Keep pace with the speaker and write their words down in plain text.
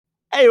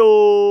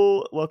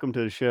Heyo! Welcome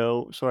to the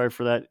show. Sorry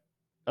for that,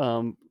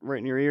 right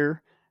in your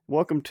ear.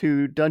 Welcome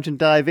to Dungeon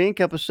Dive Inc.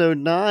 episode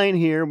 9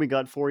 here we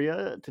got for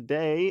you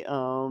today.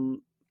 I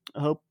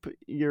hope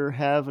you're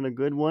having a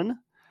good one,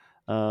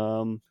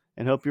 and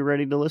hope you're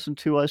ready to listen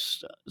to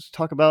us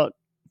talk about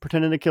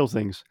pretending to kill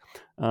things.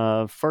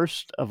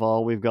 First of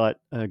all, we've got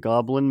a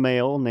goblin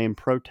male named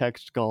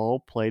Protext Gall,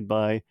 played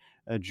by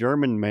a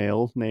German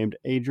male named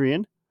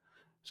Adrian.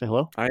 Say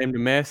hello. I am the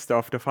master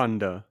of the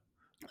thunder.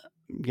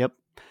 Yep.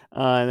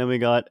 And then we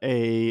got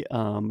a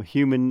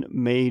human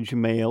mage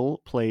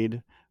male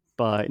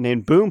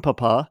named Boom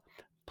Papa,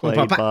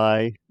 played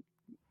by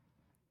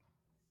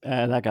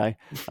that guy.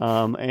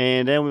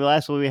 And then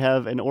lastly we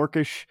have an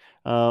orcish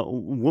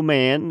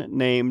woman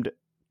named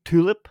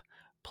Tulip,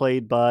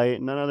 played by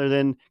none other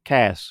than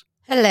Cass.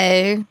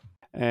 Hello.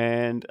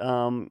 And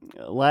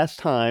last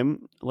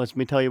time, let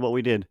me tell you what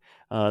we did.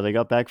 They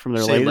got back from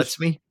their latest.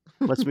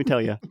 Let me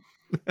tell you.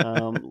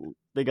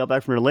 They got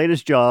back from their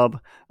latest job,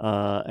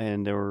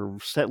 and they were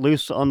set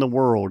loose on the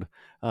world,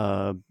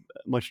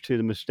 much to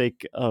the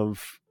mistake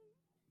of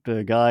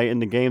the guy in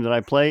the game that I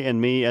play and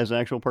me as an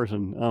actual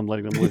person. I'm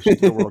letting them loose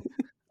into the world.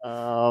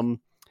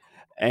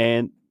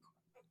 And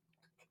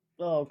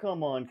oh,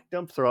 come on,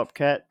 don't throw up,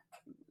 cat.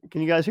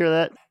 Can you guys hear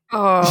that?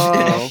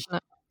 Oh,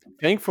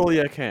 Thankfully,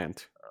 I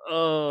can't.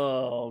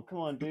 Oh, come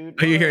on, dude.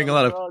 Are you hearing a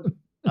lot of?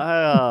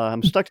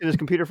 I'm stuck to this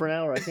computer for an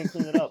hour. I can't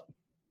clean it up.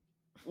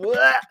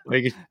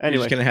 You're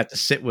just gonna have to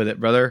sit with it,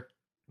 brother.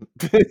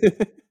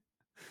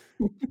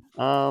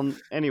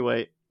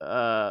 Anyway,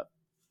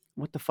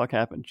 what the fuck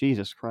happened?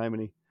 Jesus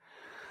criminy.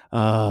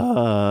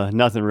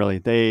 Nothing really.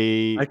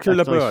 I killed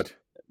a bird.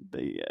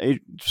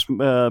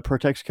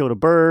 Protex killed a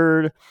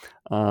bird.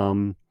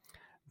 Boom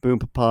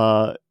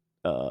Papa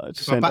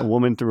sent a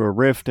woman through a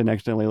rift and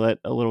accidentally let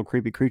a little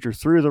creepy creature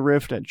through the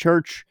rift at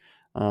church.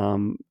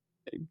 And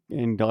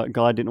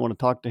God didn't want to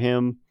talk to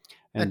him.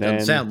 And that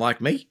doesn't sound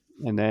like me.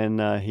 And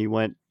then he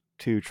went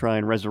to try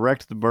and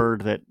resurrect the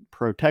bird that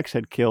Protex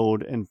had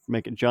killed and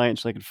make it giant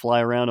so they could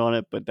fly around on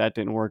it, but that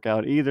didn't work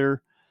out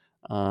either.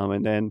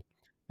 And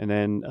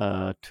then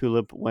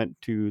Tulip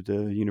went to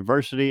the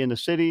university in the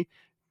city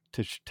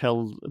to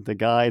tell the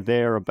guy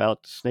there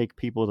about the snake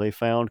people they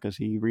found, because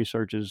he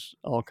researches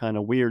all kind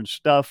of weird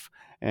stuff,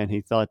 and he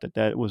thought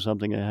that was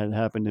something that had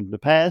happened in the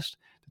past,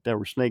 that there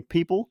were snake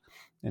people.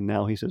 And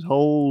now he says,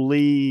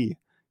 holy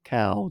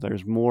cow,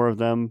 there's more of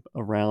them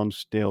around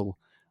still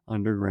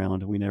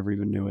underground, and we never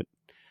even knew it.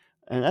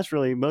 And that's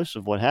really most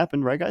of what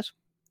happened, right, guys?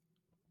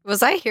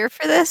 Was I here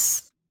for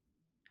this?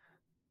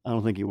 I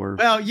don't think you were.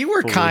 Well, you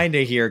were kind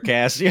of here,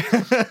 Cass. You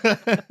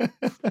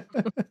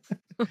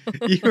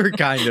were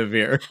kind of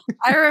here.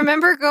 I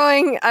remember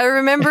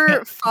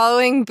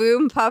following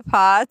Boom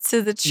Papa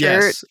to the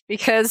church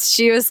because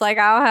she was like,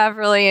 I don't have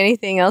really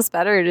anything else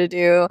better to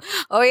do.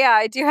 Oh yeah,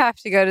 I do have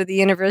to go to the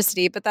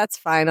university, but that's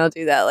fine. I'll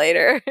do that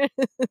later.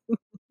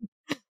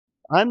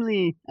 I'm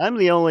the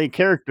only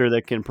character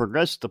that can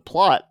progress the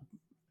plot,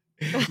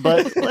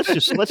 but let's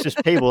just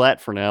table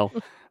that for now.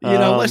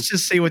 Let's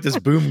just see what this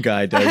Boom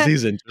guy does.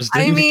 He's interesting.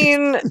 I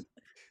mean,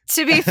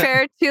 to be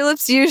fair,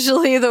 Tulip's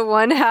usually the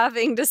one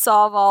having to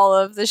solve all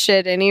of the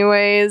shit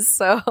anyways.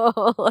 So,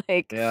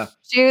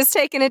 she was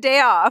taking a day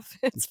off.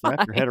 It's fine.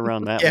 Wrap your head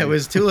around that. Yeah, it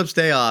was Tulip's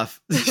day off.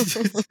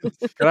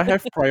 Can I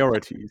have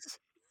priorities?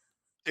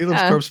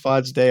 Tulip's Corpse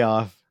Pod's day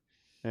off.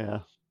 Yeah.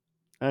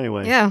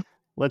 Anyway. Yeah.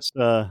 Let's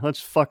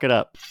fuck it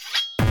up.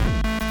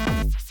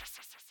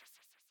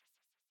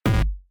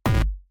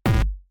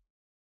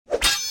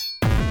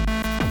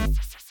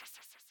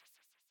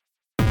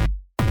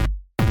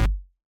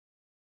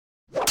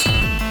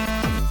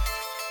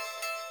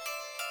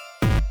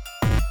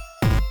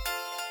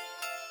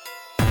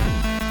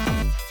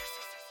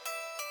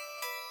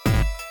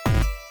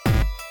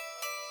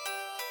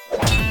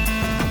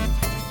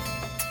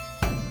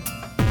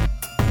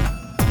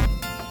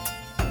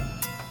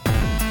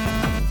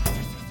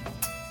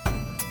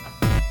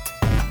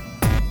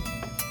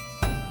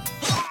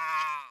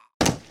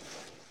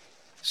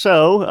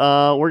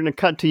 So we're going to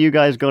cut to you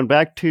guys going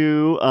back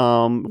to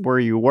where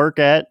you work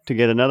at to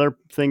get another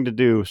thing to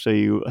do. So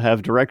you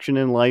have direction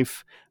in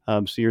life.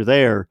 So you're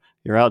there.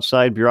 You're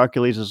outside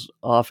Bureaucules'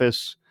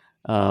 office,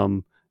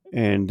 and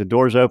the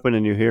door's open,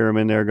 and you hear him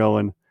in there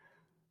going,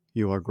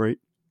 "You are great.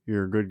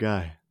 You're a good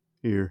guy.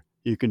 You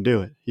can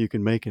do it. You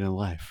can make it in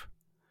life."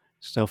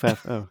 This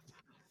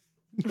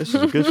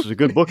is a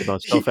good book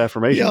about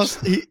self-affirmations.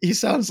 He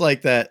sounds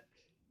like that.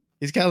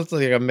 He's kind of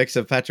like a mix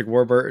of Patrick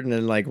Warburton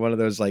and like one of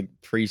those like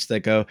priests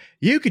that go,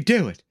 "You could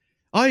do it.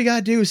 All you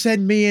gotta do is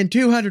send me in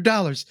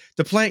 $200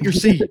 to plant your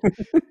seed,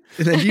 and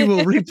then you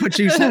will reap what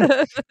you sow."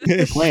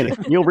 Plant it.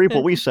 You'll reap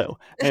what we sow.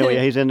 Anyway,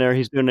 he's in there.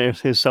 He's doing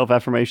his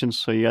self-affirmations,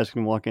 so you guys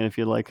can walk in if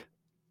you'd like.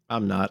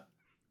 I'm not.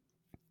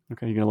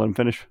 Okay, you gonna let him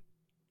finish?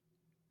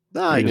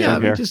 No, yeah,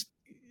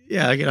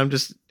 I'm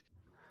just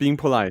being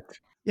polite.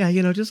 Yeah,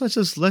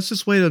 let's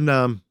just wait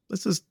and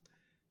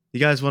you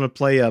guys want to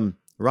play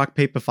rock,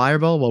 paper,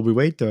 fireball while we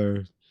wait,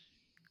 or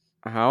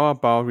how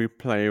about we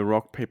play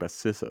rock, paper,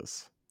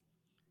 scissors?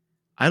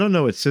 I don't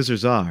know what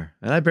scissors are,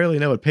 and I barely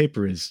know what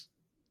paper is.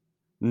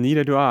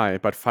 Neither do I,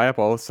 but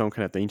fireballs sound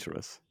kind of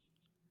dangerous.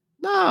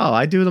 No,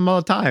 I do them all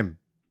the time.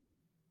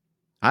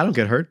 I don't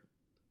get hurt.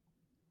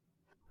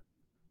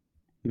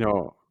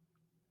 No.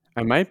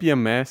 I might be a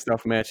master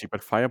of magic,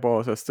 but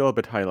fireballs are still a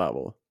bit high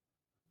level.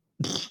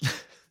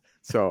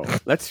 So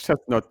let's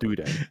just not do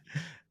that.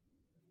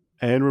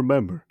 And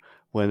remember,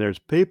 when there's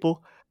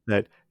people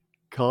that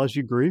cause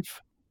you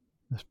grief,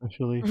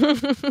 especially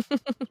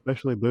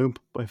Boom,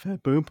 if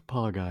that Boom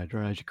Papa guy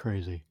drives you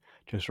crazy,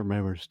 just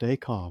remember to stay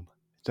calm.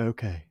 It's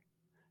okay.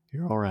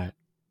 You're all right.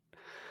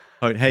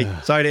 Oh, hey,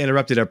 sorry to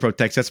interrupt you there,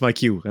 Protex. That's my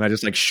cue. And I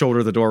just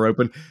shoulder the door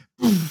open.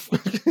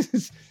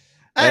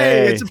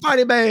 Hey, it's the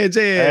party man's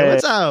here. Hey.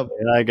 What's up?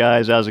 Hi,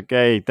 guys. How's it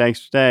going? Thanks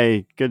for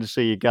staying. Good to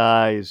see you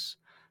guys.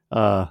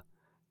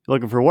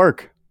 Looking for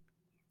work?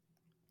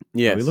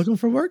 Yes. Are we looking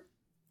for work?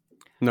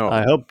 No.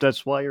 I hope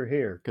that's why you're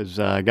here, because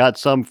I got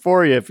some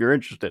for you if you're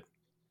interested.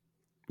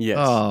 Yes.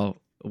 Oh,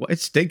 it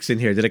stinks in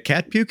here. Did a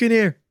cat puke in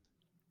here?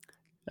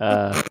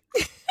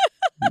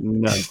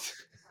 No.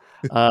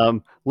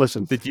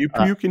 Listen. Did you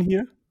puke in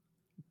here?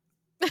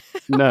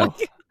 No.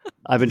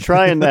 I've been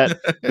trying that.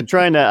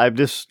 I've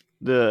just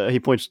he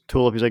points to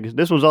Tulip. He's like,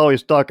 this one's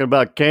always talking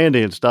about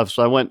candy and stuff.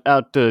 So I went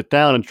out to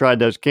town and tried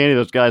those candy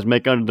those guys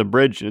make under the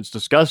bridge, and it's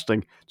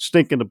disgusting,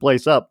 stinking the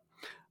place up.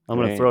 I'm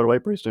gonna throw it away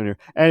pretty soon here.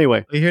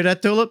 Anyway, you hear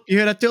that, Tulip? You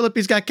hear that, Tulip?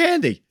 He's got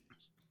candy.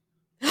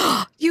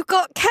 You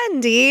got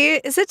candy?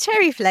 Is it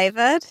cherry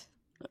flavored?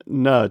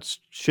 No, it's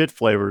shit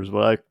flavors.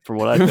 From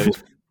what I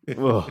taste.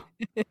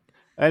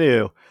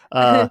 Anywho,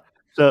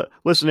 so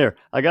listen here.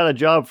 I got a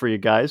job for you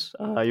guys.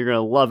 You're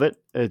gonna love it.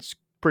 It's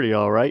pretty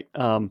all right.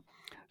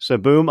 So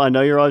Boom, I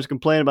know you're always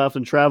complaining about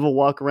having to travel,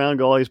 walk around,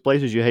 go all these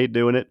places. You hate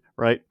doing it,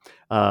 right?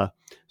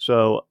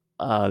 So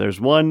there's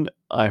one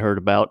I heard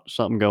about,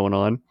 something going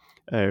on.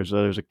 There's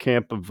a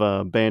camp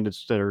of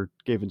bandits that are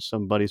giving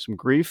somebody some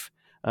grief.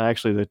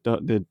 Actually,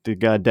 the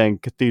goddamn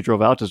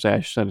Cathedral of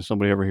Altazash sent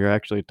somebody over here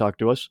actually to talk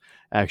to us,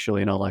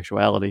 actually, in all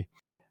actuality.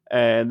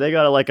 And they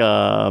got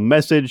a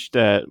message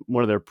that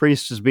one of their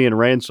priests is being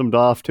ransomed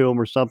off to them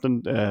or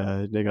something.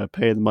 They got to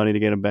pay the money to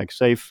get him back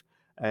safe.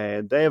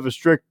 And they have a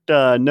strict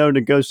no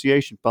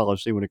negotiation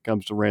policy when it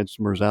comes to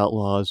ransomers,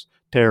 outlaws,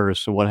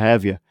 terrorists, and what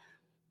have you.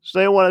 So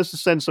they want us to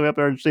send somebody up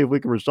there and see if we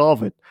can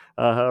resolve it,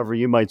 however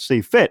you might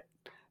see fit.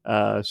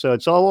 So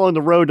it's all on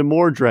the road to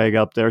Mordrag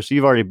up there. So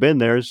you've already been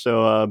there.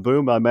 So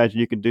Boom, I imagine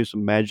you can do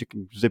some magic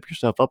and zip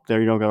yourself up there.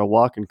 You don't got to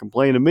walk and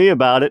complain to me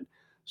about it.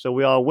 So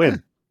we all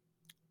win.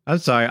 I'm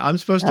sorry. I'm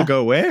supposed to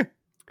go where?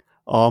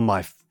 Oh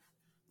my!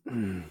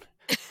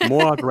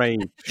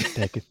 Mordrag.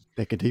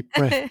 Take a deep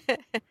breath.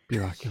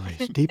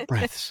 Bureaucracy. Deep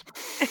breaths.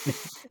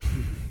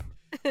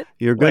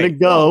 You're gonna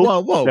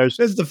go. Whoa! This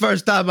is the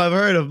first time I've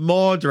heard of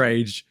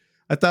Mordrag.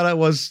 I thought it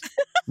was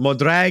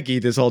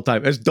Mordragi this whole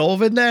time. Is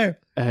Dolphin there?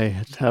 Hey,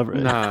 it's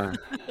hovering. Nah.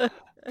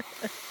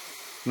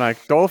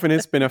 Like, Dolphin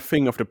has been a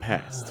thing of the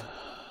past.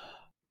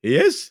 He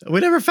is? We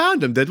never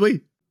found him, did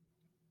we?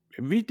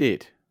 We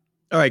did.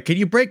 All right, can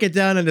you break it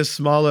down into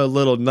smaller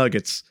little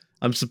nuggets?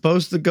 I'm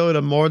supposed to go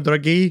to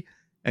Mordragi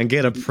and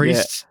get a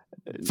priest's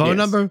phone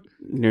number?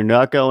 You're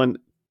not going.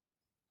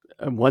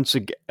 Once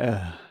again,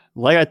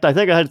 like I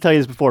think I had to tell you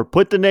this before.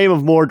 Put the name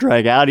of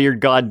Mordrag out of your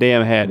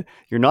goddamn head.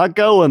 You're not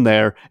going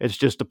there. It's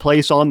just a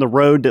place on the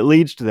road that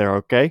leads to there,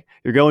 okay?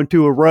 You're going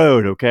to a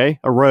road, okay?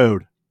 A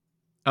road.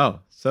 Oh,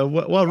 so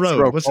what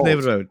road? What's the name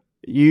of the road?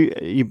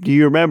 Do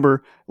you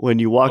remember when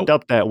you walked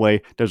up that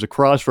way, there's a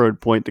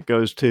crossroad point that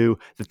goes to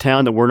the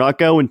town that we're not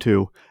going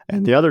to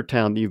and the other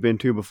town that you've been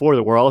to before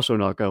that we're also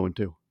not going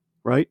to,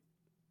 right?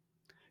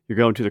 You're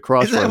going to the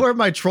crossroad. Is that where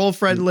my troll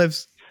friend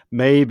lives?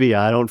 Maybe.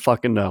 I don't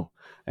fucking know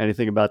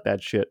anything about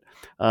that shit.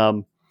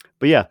 But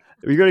yeah,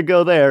 you're going to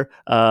go there.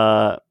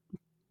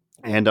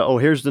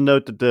 Here's the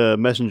note that the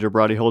messenger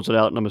brought. He holds it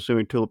out, and I'm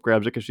assuming Tulip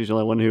grabs it because she's the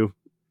only one who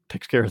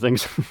takes care of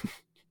things.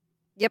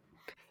 Yep.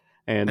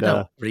 And I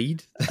don't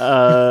read.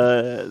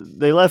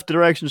 they left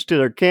directions to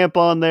their camp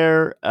on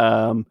there.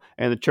 And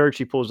the church,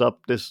 he pulls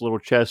up this little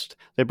chest.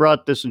 They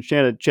brought this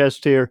enchanted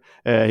chest here.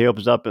 He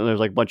opens up and there's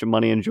a bunch of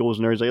money and jewels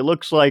in there. He's like, it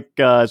looks like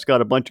it's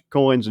got a bunch of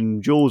coins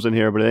and jewels in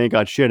here, but it ain't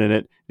got shit in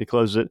it. He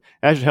closes it.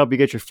 That should help you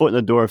get your foot in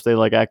the door if they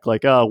act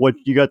like, oh, what,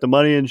 you got the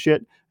money and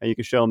shit? And you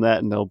can show them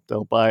that and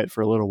they'll buy it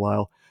for a little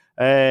while.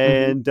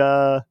 And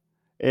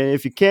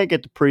if you can't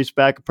get the priest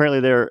back, apparently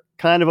they're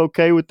kind of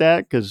okay with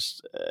that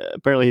because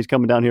apparently he's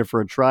coming down here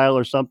for a trial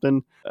or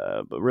something.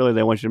 But really,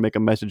 they want you to make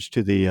a message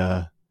to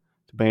the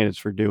bandits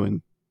for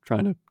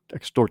trying to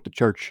extort the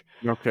church.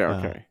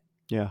 Okay.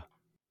 Yeah.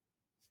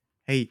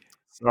 Hey.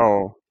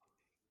 So,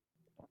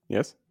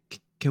 yes?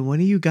 Can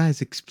one of you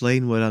guys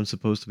explain what I'm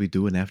supposed to be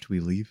doing after we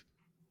leave?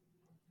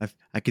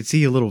 I can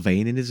see a little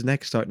vein in his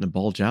neck starting to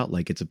bulge out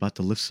like it's about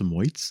to lift some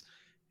weights.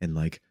 And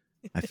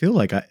I feel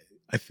like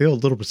I feel a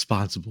little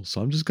responsible,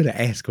 so I'm just going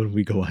to ask when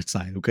we go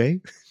outside, okay?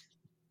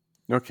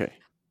 Okay.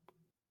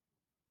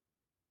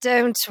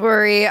 Don't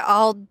worry.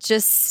 I'll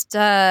just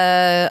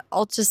guide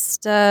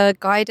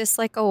us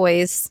like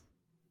always.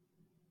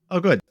 Oh,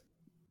 good.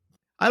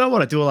 I don't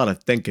want to do a lot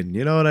of thinking.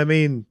 You know what I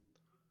mean?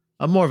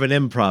 I'm more of an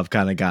improv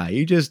kind of guy.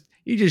 You just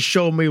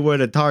show me where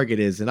the target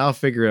is, and I'll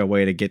figure a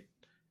way to get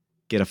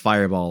a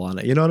fireball on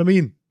it. You know what I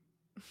mean?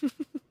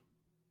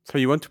 So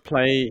you want to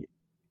play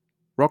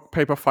rock,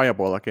 paper,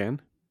 fireball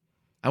again?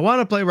 I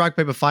want to play rock,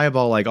 paper,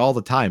 fireball like all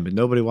the time, but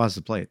nobody wants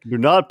to play it. Do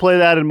not play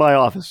that in my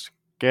office.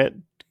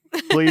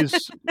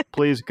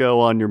 Please go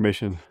on your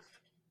mission.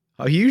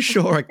 Are you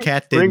sure a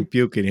cat didn't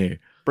puke in here?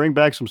 Bring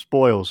back some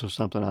spoils or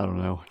something. I don't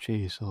know.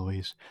 Jeez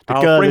Louise.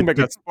 I'll bring back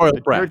that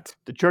spoiled brat.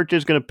 The church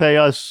is going to pay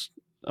us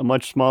a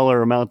much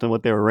smaller amount than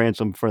what they were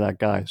ransomed for that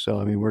guy. So,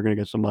 I mean, we're going to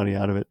get some money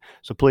out of it.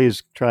 So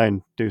please try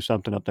and do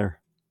something up there.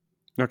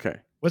 Okay.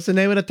 What's the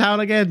name of the town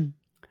again?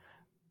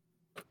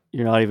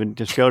 You're not even,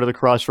 just go to the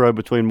crossroad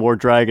between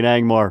Mordrag and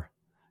Angmar.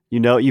 You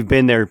know, you've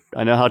been there.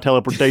 I know how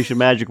teleportation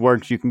magic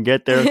works. You can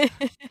get there.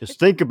 Just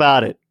think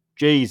about it.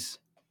 Jeez.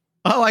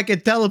 Oh, I can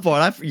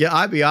teleport.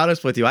 I'll be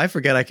honest with you. I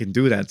forget I can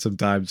do that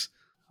sometimes.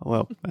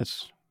 Well,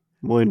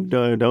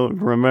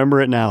 don't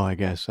remember it now, I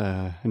guess,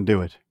 and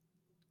do it.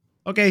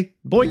 Okay,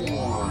 boink.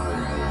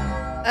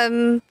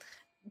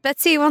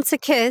 Betsy wants a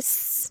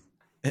kiss.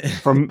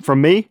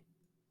 From me?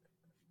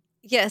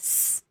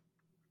 Yes.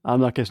 I'm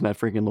not kissing that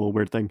freaking little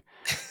weird thing.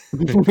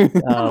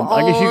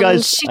 I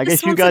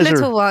guess you guys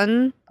are.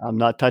 One. I'm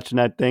not touching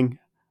that thing.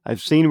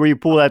 I've seen where you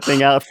pull that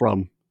thing out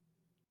from.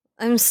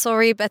 I'm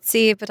sorry,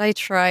 Betsy, but I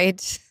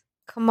tried.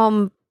 Come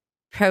on,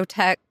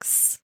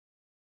 Protex.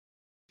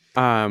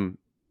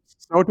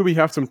 So do we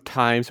have some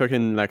time so I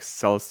can like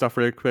sell stuff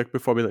really quick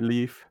before we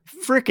leave?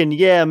 Frickin'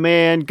 yeah,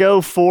 man.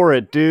 Go for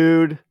it,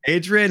 dude.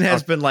 Adrian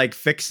has been like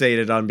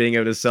fixated on being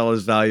able to sell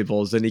his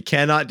valuables, and he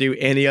cannot do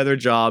any other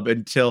job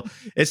until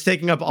it's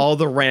taking up all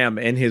the RAM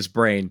in his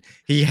brain.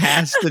 He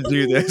has to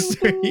do this.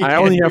 I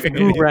only have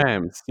 2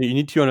 RAMs. You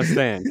need to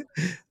understand.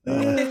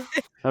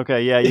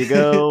 Okay, yeah, you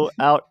go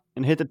out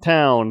and hit the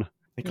town.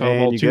 They call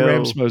them all 2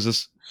 Rams,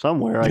 Moses.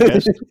 Somewhere, I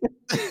guess.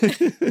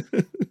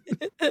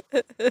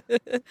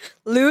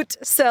 Loot,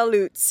 sell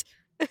loots.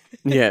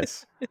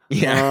 Yes.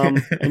 Yeah.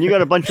 And you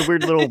got a bunch of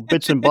weird little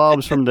bits and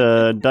bobs from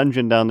the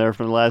dungeon down there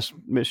from the last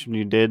mission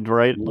you did,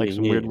 right? Like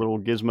some weird little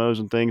gizmos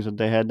and things that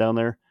they had down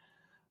there.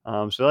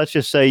 So let's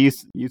just say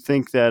you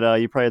think that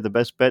you probably had the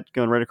best bet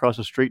going right across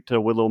the street to a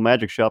little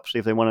magic shop, see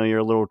if they want any of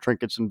your little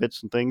trinkets and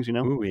bits and things, you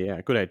know? Oh, yeah.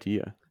 Good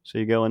idea. So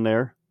you go in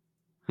there.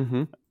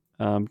 Mm-hmm.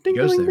 Ding,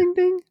 ding, ding,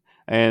 ding.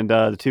 And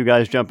the 2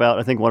 guys jump out.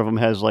 I think one of them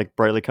has like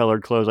brightly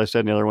colored clothes. I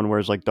said, and the other one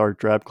wears like dark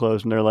drab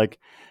clothes. And they're like,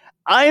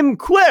 "I'm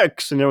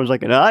Quirks," and everyone's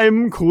like, "And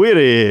I'm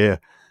Quirry.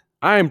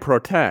 I'm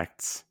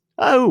Protects.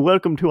 Oh,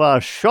 welcome to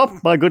our shop,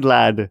 my good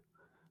lad."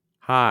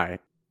 Hi.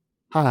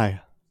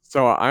 Hi.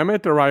 So I'm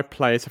at the right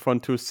place. I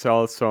want to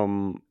sell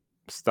some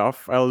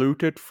stuff I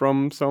looted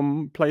from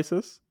some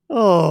places.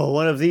 Oh,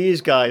 one of these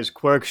guys,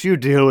 Quirks. You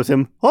deal with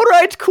him. All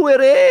right,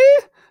 Quirry.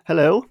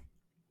 Hello.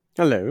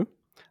 Hello.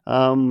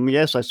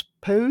 Yes, I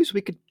suppose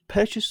we could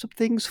purchase some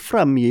things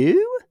from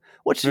you.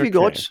 What's you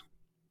got?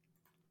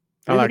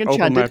 I like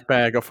open my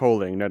bag of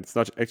holding. That's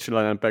not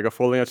actually a bag of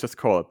holding. I just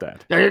call it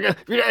that.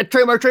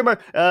 Trademark.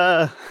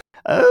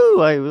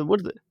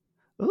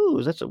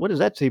 What is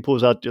that? He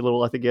pulls out your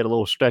little. I think he had a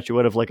little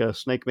statuette of like a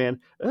snake man.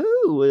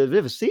 Oh, have you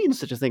ever seen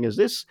such a thing as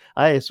this?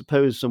 I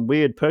suppose some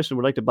weird person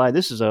would like to buy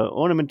this as an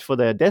ornament for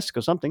their desk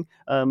or something.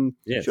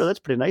 Yes. Sure, that's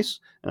pretty nice.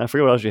 And I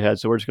forget what else you had,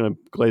 so we're just going to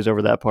glaze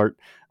over that part.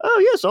 Oh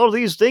yes, all of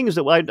these things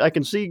that I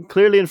can see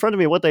clearly in front of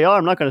me what they are.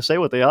 I'm not going to say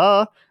what they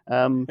are.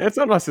 It's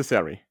not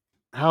necessary.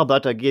 How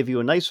about I give you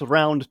a nice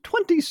round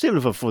 20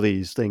 silver for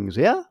these things?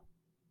 Yeah.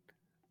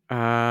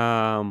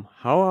 How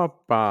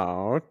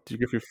about you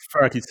give me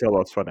 30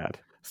 silvers for that?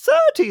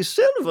 30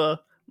 silver?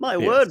 My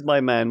word,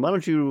 my man. Why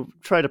don't you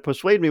try to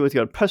persuade me with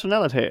your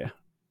personality?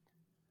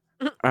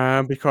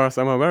 Because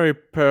I'm a very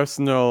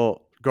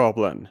personal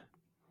goblin.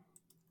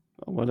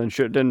 Well,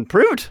 then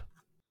prove it.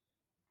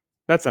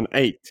 That's an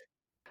 8.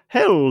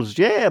 Hells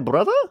yeah,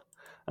 brother.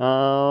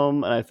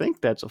 And I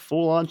think that's a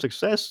full-on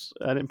success.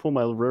 I didn't pull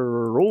my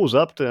rolls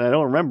up, and I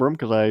don't remember them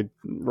because I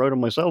wrote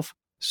them myself.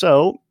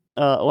 So,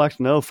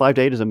 actually, no, 5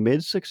 to 8 is a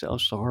mid-6. Oh,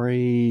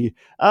 sorry.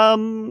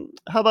 How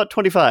about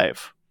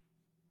 25?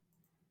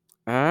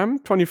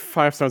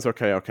 25 sounds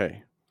okay.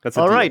 Okay, that's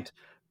all deal. Right.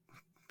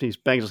 He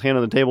bangs his hand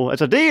on the table.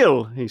 It's a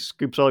deal. He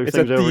scoops all your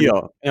things over. It's a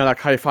deal. And I like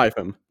high five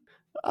him.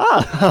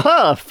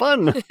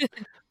 Fun.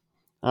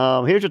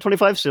 Here's your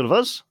 25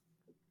 silvers.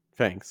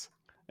 Thanks.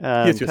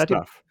 Here's your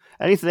stuff.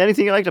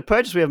 Anything you'd like to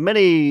purchase? We have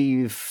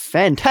many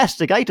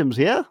fantastic items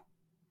here.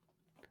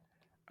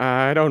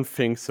 I don't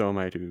think so,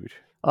 my dude.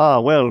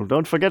 Well,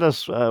 don't forget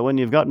us when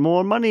you've got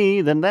more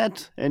money than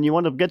that and you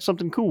want to get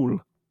something cool.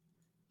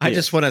 I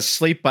just want to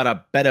sleep on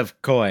a bed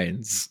of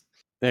coins.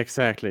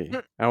 Exactly.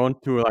 I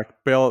want to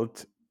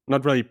build,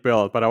 not really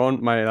build, but I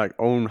want my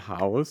own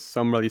house.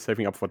 So I'm really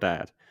saving up for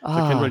that. So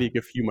I can't really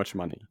give you much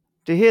money.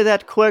 to hear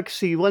that, Quirks?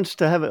 He wants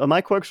to have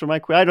my Quirks or my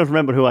Quirks? I don't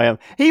remember who I am.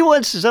 He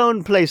wants his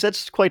own place.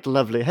 That's quite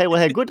lovely.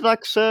 Hey, good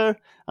luck, sir.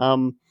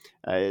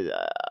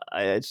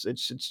 It's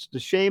a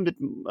shame that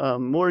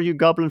more of you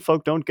goblin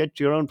folk don't get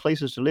your own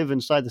places to live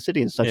inside the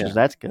city and such as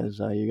that, because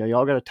you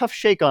all got a tough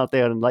shake out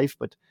there in life.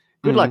 But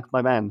good luck,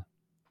 my man.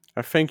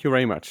 Thank you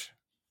very much.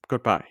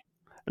 Goodbye.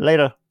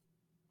 Later.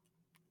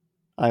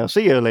 I'll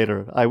see you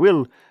later. I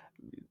will.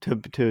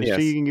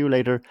 Seeing you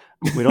later.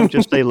 We don't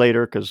just say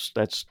later because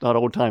that's not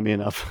old-timey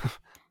enough.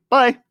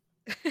 Bye.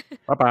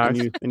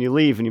 Bye-bye. And you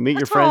leave and you meet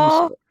your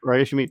friends. Or I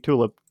guess you meet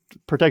Tulip.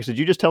 Protects, did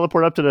you just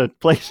teleport up to the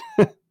place?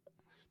 To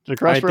the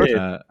crossroads?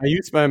 I did. I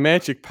used my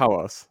magic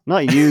powers.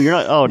 Not you. You're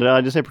not. Oh, did I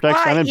just say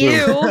Protects? I meant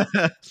you.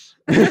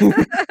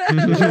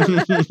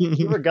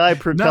 You're a guy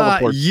per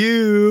teleport. Not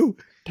you.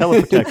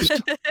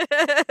 Teleprotect.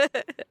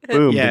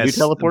 Boom. Yes. Did you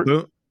teleport?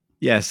 Boom.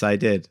 Yes, I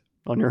did.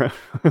 On your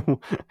own.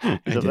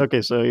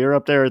 Okay, so you're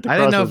up there at the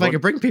crossroads. I didn't know if I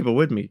could bring people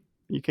with me.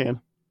 You can.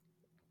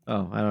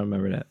 Oh, I don't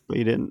remember that. But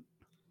you didn't.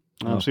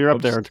 So you're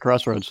up there at the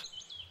crossroads.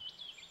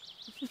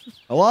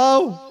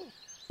 Hello?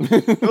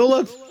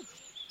 Tulip?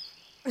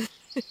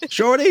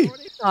 Shorty?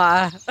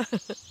 Hello?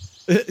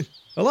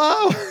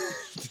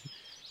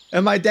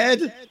 Am I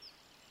dead?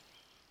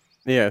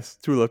 Yes,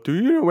 Tulip, do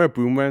you know where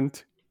Boom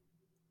went?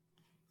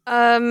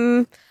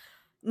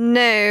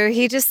 No,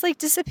 he just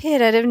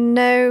disappeared out of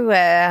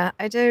nowhere.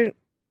 I don't.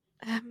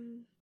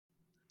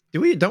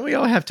 Don't we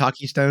all have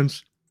talkie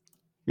stones?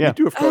 Yeah. We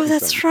do have talkie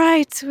that's stones.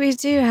 right. We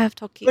do have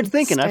talkie Good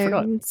thinking. stones. I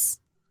forgot.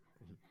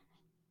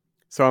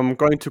 So I'm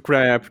going to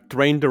grab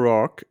Drain the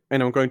Rock,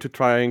 and I'm going to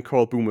try and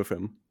call Boom with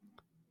him.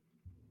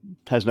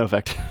 Has no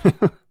effect.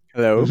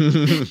 Hello?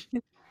 You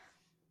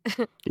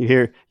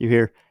hear,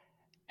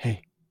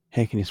 hey,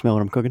 can you smell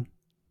what I'm cooking?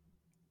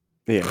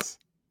 Yes.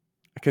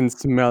 I can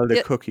smell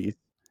the cookies.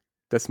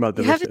 They smell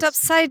delicious. You have it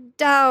upside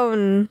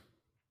down.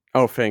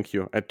 Oh, thank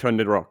you. I turned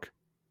the rock.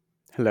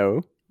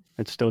 Hello?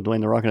 It's still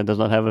Dwayne the Rock, and it does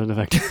not have an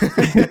effect.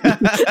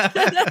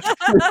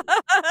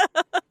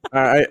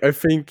 I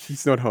think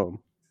he's not home.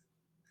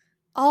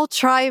 I'll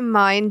try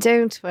mine,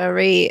 don't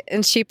worry.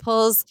 And she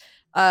pulls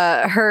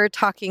her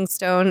talking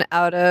stone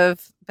out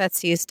of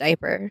Betsy's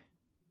diaper.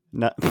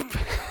 No. All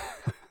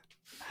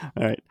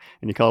right.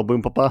 And you call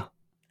Boom Papa?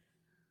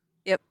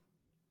 Yep.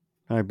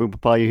 All right, Boom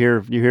Papa,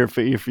 you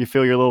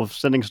feel your little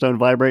sending stone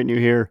vibrate, and you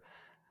hear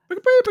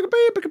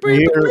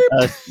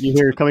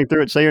coming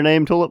through it. Say your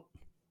name, Tulip.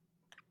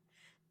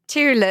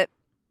 Tulip.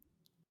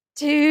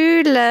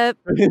 Tulip.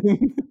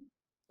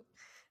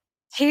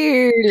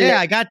 Tulip. Yeah,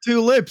 I got 2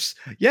 lips.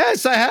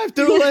 Yes, I have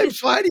 2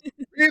 lips. Why do you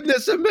scream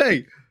this at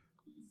me?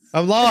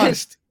 I'm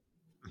lost.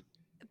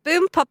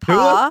 Boom Papa.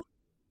 Tulip?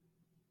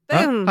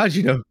 Boom. How'd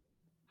you know?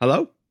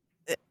 Hello?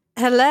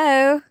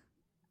 Hello.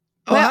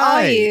 Oh, Where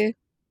hi. are you?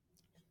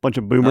 Bunch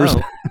of boomers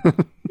Oh.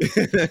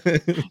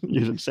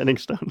 using sending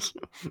stones.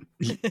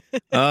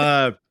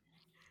 I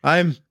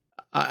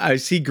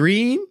see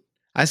green.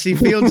 I see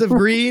fields of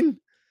green.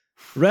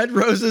 Red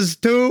roses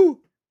too.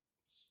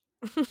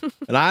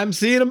 And I'm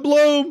seeing them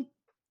bloom.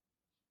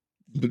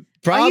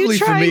 Probably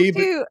for me.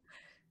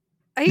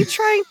 Are you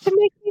trying to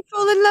make me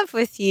fall in love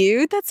with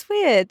you? That's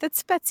weird.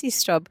 That's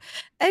Betsy's job.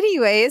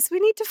 Anyways, we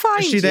need to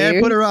find you. Is she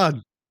there? Put her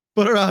on.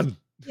 Put her on.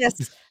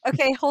 Yes.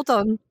 Okay, hold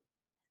on.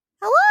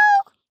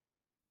 Hello?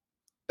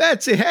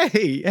 Betsy,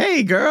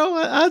 hey, girl.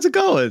 How's it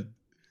going?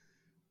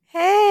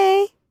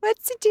 Hey,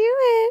 what's it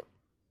doing?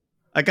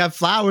 I got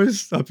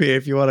flowers up here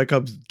if you want to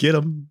come get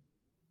them.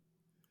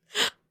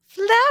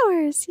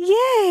 Flowers,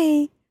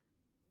 yay.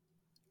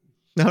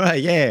 All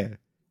right, yeah.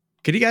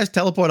 Can you guys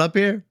teleport up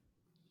here?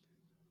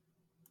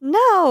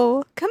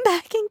 No, come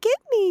back and get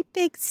me,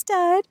 big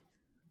stud.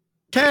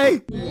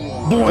 Okay.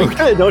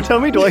 Okay, don't tell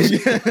me twice.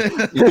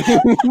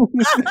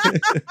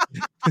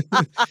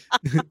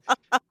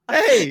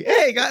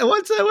 hey, guys,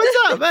 what's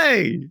up?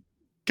 Hey,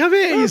 come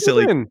here, you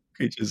silly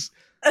creatures.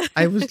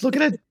 I was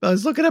looking at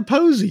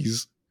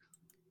posies.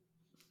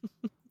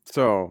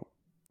 So,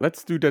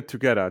 let's do that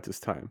together this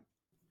time.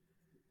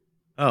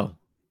 Oh,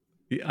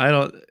 I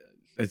don't.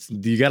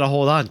 You got to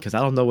hold on because I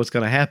don't know what's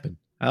going to happen.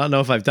 I don't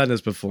know if I've done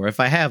this before. If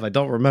I have, I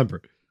don't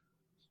remember.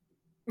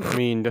 I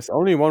mean, there's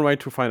only one way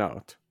to find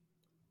out.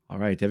 All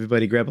right,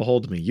 everybody, grab a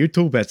hold of me. You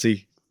too,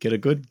 Betsy. Get a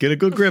good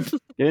grip.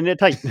 Get in it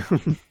tight.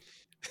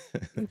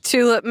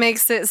 Tulip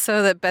makes it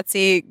so that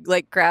Betsy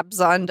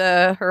grabs onto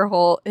her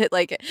whole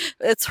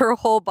it's her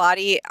whole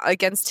body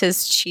against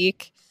his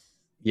cheek.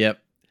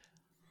 Yep.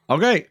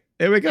 Okay,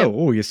 here we go. Yep.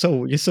 Oh, you're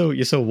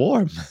so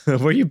warm.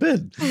 Where you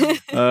been?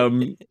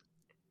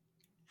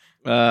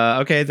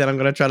 Okay, then I'm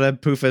gonna try to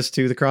poof us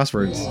to the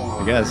crossroads.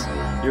 I guess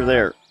You're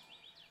there.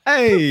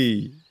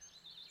 Hey,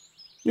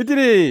 you did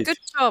it. Good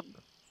job.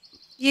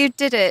 You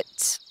did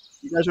it.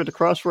 You guys are at the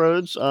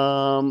crossroads,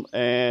 and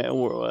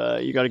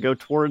you got to go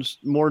towards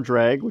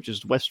Mordrag, which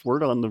is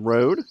westward on the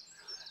road.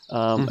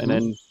 And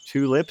then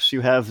Tulips,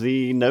 you have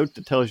the note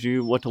that tells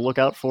you what to look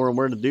out for and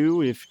where to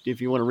do if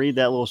you want to read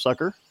that little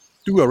sucker.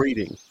 Do a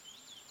reading.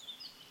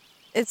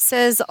 It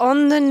says,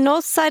 on the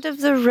north side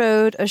of the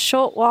road, a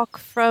short walk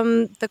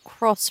from the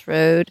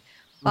crossroad,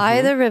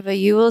 By the river,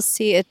 you will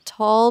see a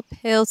tall,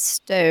 pale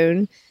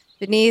stone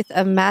beneath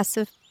a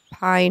massive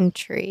pine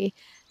tree,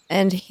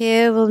 and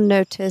here will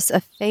notice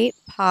a faint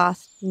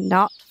path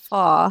not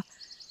far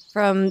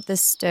from the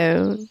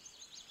stone.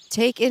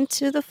 Take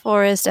into the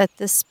forest at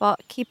this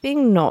spot,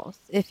 keeping north.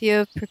 If you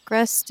have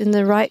progressed in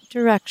the right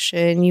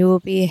direction, you will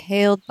be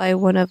hailed by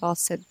one of our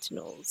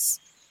sentinels.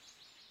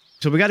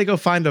 So we got to go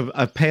find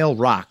a pale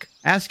rock.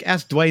 Ask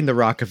Dwayne the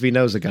Rock if he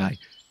knows a guy.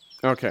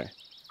 Okay.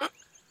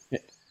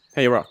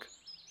 Hey, Rock.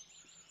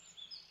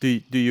 Do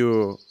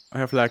you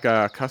have like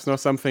a cousin or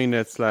something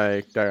that's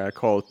like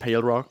called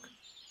Pale Rock?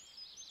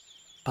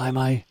 Buy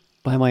my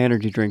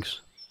energy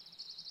drinks.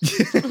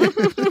 You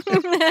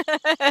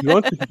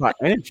want to buy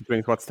energy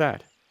drink? What's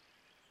that?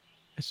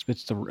 It's my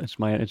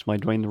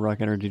Dwayne the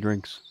Rock energy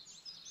drinks.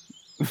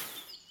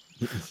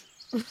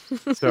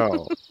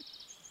 So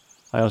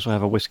I also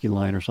have a whiskey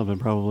line or something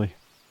probably.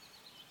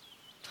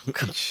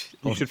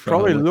 You should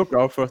probably look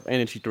out for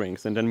energy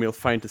drinks, and then we'll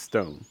find the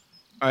stone.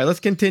 All right,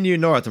 let's continue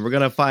north, and we're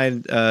gonna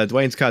find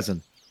Dwayne's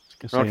cousin.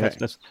 Okay,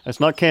 that's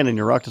not canon.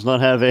 Your Rock does not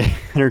have a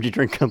energy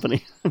drink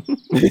company.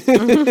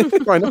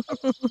 Why not?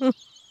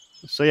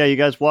 So yeah, you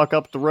guys walk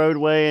up the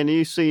roadway, and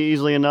you see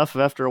easily enough.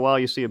 After a while,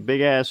 you see a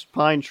big ass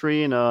pine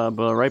tree, and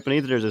but right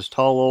beneath it, there's this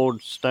tall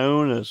old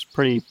stone. It's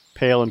pretty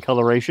pale in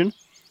coloration.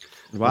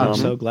 Wow, I'm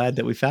so glad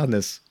that we found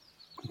this.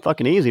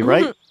 Fucking easy,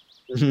 right?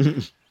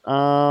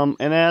 And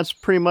that's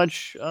pretty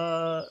much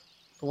the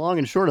long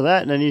and short of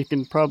that. And then you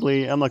can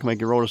probably, I'm not gonna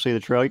make you roll to see the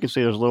trail. You can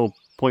see there's a little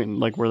point,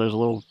 like where there's a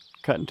little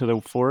cut into the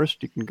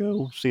forest. You can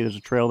go see there's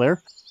a trail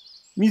there.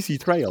 Easy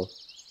trail.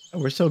 Oh,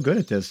 we're so good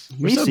at this.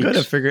 We're so good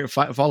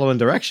at following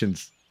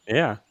directions.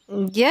 Yeah.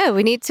 Yeah,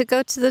 we need to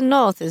go to the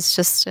north. It's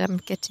just I'm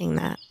getting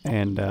that.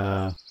 And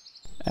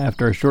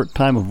after a short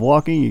time of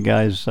walking, you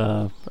guys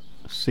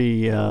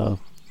see a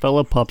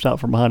fella pops out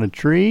from behind a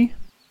tree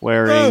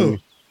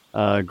wearing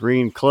a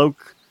green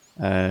cloak,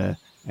 and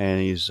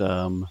he's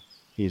a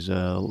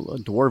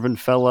dwarven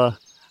fella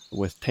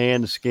with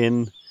tan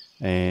skin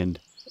and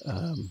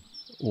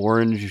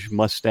orange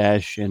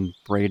mustache and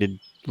braided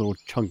little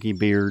chunky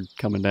beard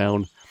coming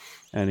down.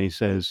 And he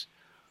says,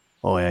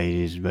 "Oh yeah,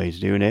 he's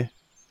doing it.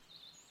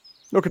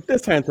 Look at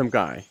this handsome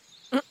guy."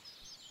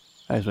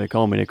 As they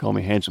call me. They call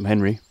me Handsome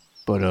Henry.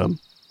 But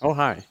Oh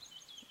hi,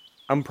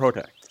 I'm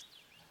Protect.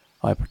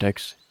 I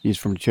protects. He's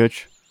from the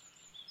church.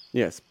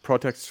 Yes,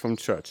 Protect's from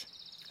church.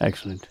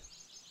 Excellent.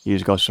 You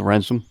just got some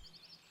ransom.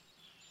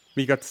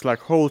 We got this like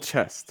whole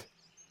chest.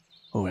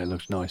 Oh, that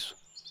looks nice.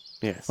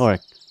 Yes. All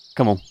right,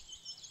 come on.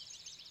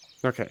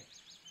 Okay,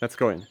 let's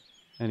go in.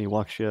 And he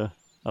walks you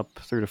up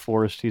through the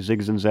forest. He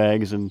zigs and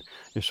zags, and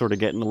you're sort of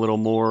getting a little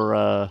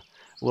more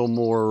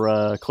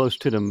close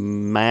to the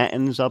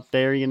mountains up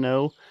there, you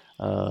know.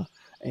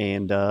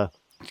 And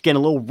it's getting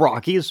a little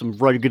rocky. There's some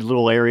rugged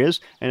little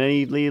areas, and then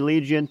he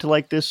leads you into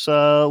like this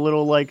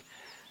little like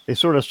they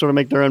sort of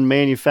make their own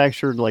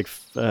manufactured like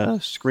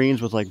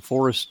screens with like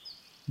forest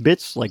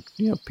bits, like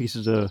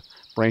pieces of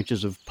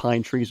branches of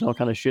pine trees and all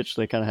kind of shit.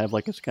 So they kind of have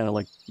like it's kind of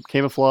like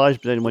camouflage.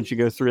 But then once you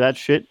go through that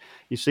shit,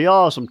 you see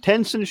some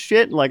tents and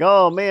shit. And like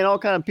all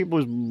kind of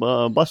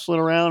people bustling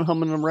around,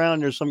 humming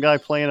around. There's some guy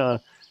playing a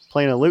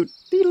lute,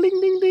 ding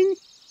ding ding ding.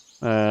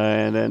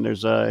 And then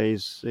there's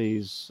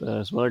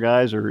some other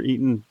guys are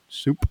eating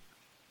soup,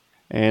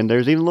 and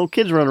there's even little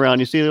kids running around.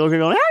 You see the little kid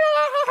going.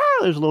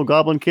 There's a little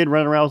goblin kid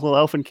running around with a little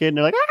elfin kid, and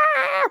they're like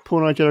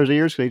pulling on each other's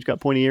ears because he's got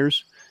pointy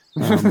ears.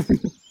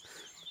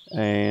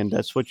 And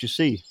that's what you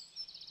see.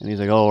 And he's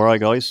like, "Oh, all right,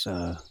 guys.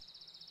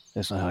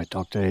 That's not how I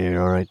talk to you.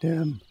 All right,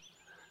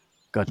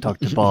 got to talk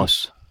to the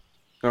boss."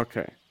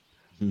 Okay.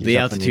 The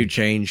altitude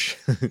change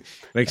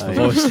makes the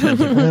voice sound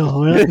we're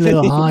a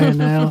little higher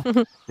now.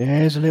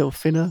 There's a little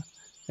thinner.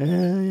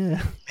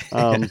 Yeah.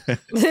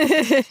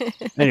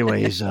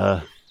 Anyway, he's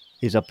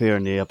up here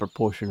in the upper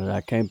portion of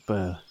that camp.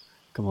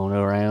 Come on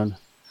around.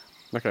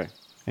 Okay.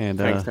 And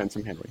thanks,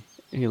 Handsome Henry.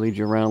 He leads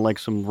you around like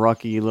some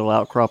rocky little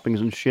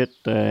outcroppings and shit,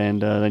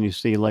 and then you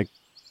see like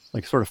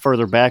sort of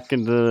further back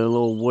into the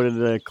little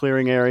wooded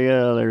clearing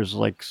area. There's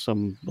like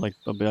some like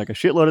a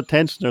shitload of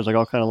tents. There's like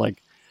all kind of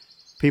like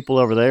people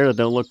over there that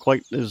don't look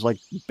quite as like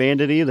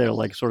bandity. They're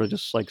like sort of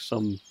just like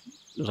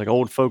there's like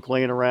old folk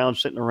laying around,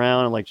 sitting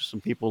around, and like just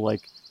some people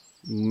like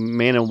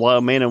man and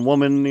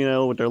woman,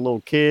 with their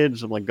little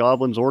kids and like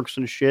goblins, orcs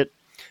and shit,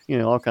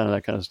 all kind of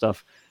that kind of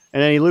stuff.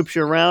 And then he loops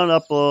you around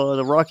up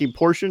the rocky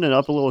portion and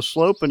up a little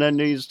slope, and then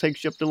he just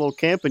takes you up to a little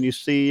camp, and you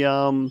see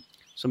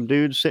some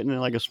dudes sitting in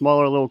like a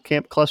smaller little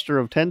camp cluster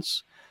of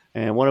tents,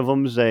 and one of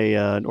them's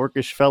an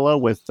orcish fella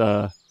with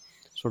sort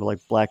of like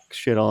black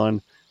shit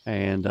on,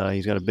 and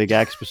he's got a big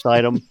axe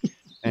beside him,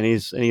 and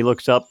he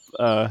looks up,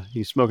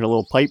 he's smoking a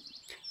little pipe,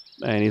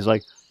 and he's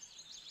like,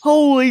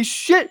 "Holy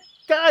shit,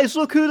 guys,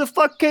 look who the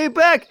fuck came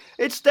back!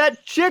 It's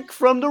that chick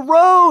from the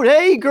road.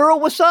 Hey, girl,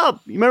 what's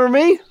up? You remember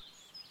me?"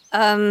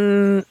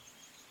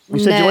 You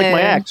said you like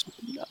my axe.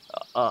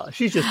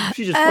 She's just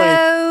playing.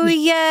 Oh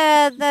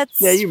yeah, that's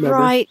you remember.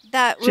 right.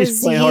 That was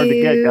She's playing hard to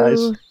get,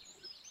 guys.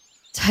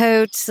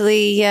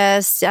 Totally,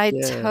 yes. I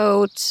Yeah.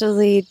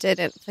 totally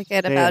didn't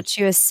forget Damn. about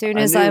you. As soon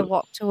I as I knew-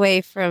 walked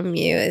away from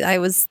you, I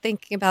was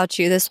thinking about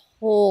you this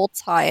whole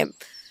time.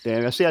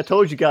 Damn, see, I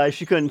told you guys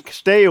she couldn't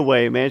stay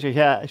away, man.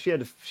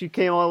 She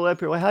came all the way up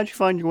here. Well, how'd you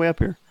find your way up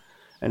here?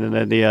 And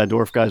then the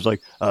dwarf guy's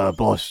like,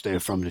 boss, they're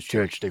from the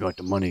church. They got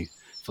the money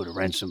for the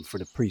ransom for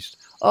the priest.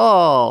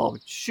 Oh,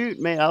 shoot,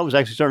 man. I was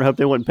actually starting to hope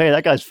they wouldn't pay.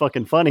 That guy's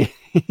fucking funny.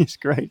 He's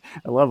great.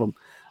 I love him.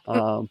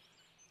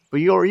 But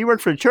you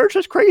work for the church?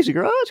 That's crazy,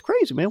 girl. That's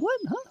crazy, man. What?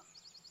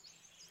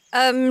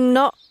 Huh?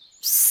 Not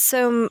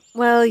so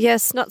well,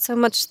 yes, not so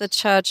much the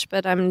church,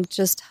 but I'm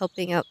just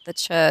helping out the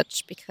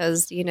church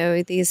because,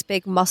 these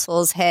big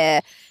muscles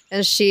here.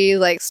 And she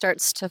like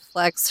starts to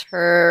flex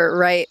her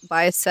right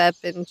bicep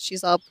and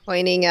she's all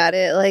pointing at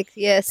it like,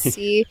 yes,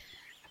 see,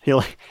 He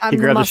I'm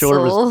grabs the shoulder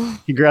of muscle.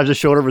 he grabs the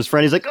shoulder of his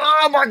friend. He's like,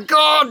 "Oh my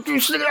god, you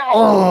see that?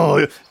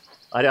 Oh!"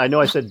 I know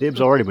I said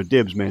dibs already, but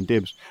dibs, man,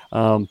 dibs.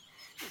 I'm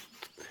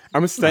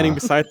standing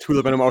beside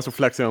Tulip and I'm also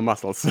flexing my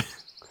muscles.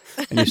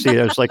 And you see,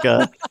 there's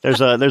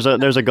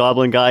a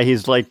goblin guy.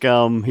 He's like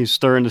he's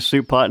stirring the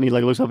soup pot, and he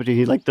like looks up at you.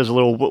 He like does a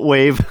little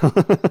wave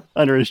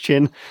under his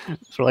chin,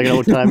 sort of like an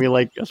old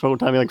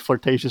timey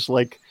flirtatious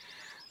like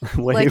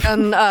wave. Like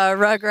on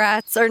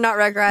Rugrats, or not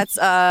Rugrats,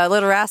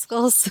 Little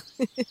Rascals.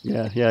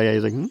 Yeah.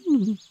 He's like.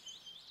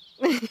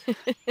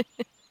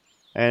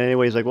 And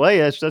anyway, he's like, "Well, hey,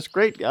 that's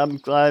great. I'm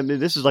glad.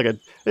 This is like a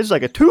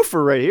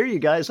twofer right here, you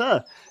guys,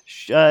 huh?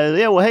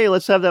 Yeah. Well, hey,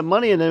 let's have that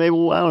money, and then maybe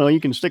I don't know.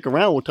 You can stick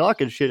around. We'll talk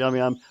and shit. I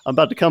mean, I'm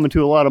about to come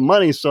into a lot of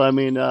money, so I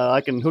mean,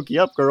 I can hook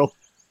you up, girl. You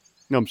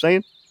know what I'm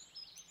saying?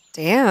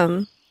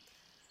 Damn.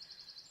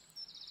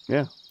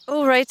 Yeah.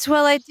 All right.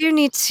 Well, I do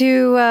need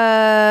to.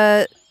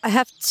 I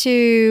have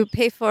to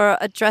pay for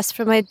a dress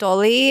for my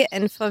dolly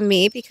and for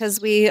me because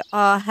we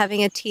are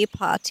having a tea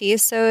party.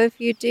 So if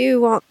you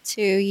do want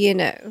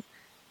to,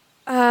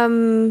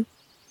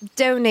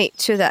 donate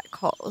to that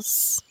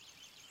cause,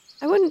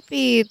 I wouldn't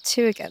be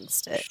too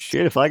against it.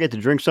 Shit, if I get to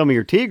drink some of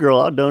your tea, girl,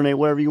 I'll donate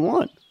whatever you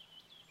want.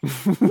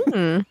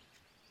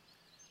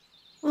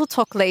 We'll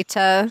talk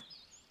later.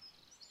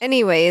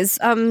 Anyways,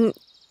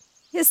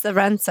 here's the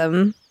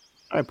ransom.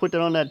 I put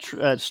that on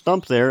that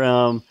stump there,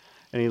 and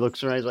he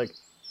looks around. He's like,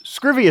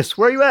 "Scrivius,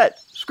 where you at?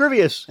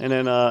 Scrivius!" And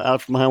then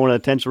out from behind one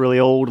of the tents, a really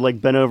old, like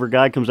bent over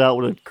guy comes out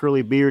with a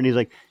curly beard, and he's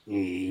like,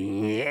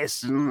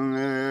 "Yes,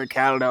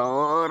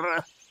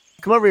 Caldor.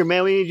 Come over here,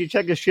 man. We need you to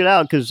check this shit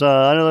out because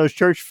I know those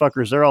church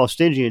fuckers. They're all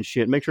stingy and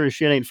shit. Make sure this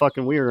shit ain't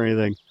fucking weird or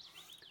anything."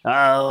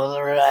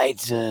 All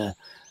right,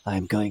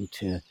 I'm going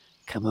to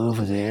come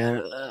over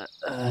there.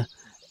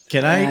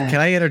 Can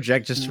I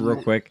interject just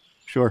real quick?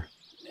 Sure.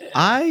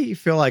 I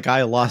feel like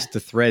I lost the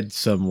thread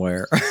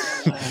somewhere.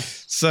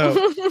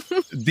 So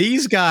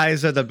these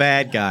guys are the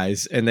bad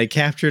guys, and they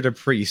captured a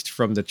priest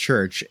from the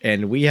church,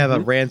 and we have a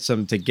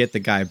ransom to get the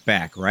guy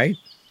back, right?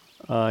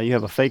 You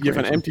have a fake. You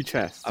have an empty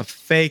chest. A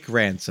fake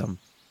ransom.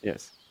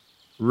 Yes.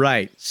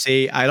 Right.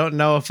 See, I don't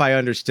know if I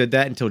understood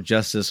that until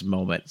just this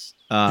moment.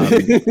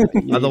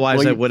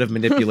 Otherwise, I would have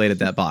manipulated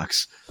that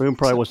box. Boom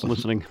probably wasn't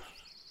listening.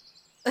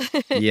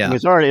 Yeah. I mean,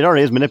 it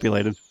already is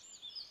manipulated.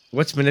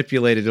 What's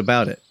manipulated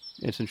about it?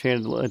 It's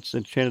enchanted. It's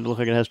enchanted to look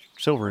like it has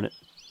silver in it.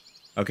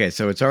 Okay,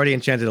 so it's already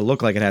enchanted to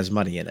look like it has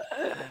money in it.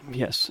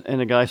 Yes, and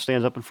the guy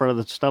stands up in front of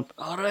the stump.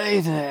 All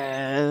right,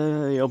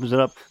 he opens it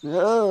up.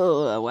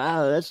 Oh,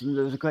 wow, that's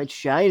quite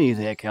shiny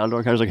there,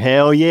 Caldor. I was like,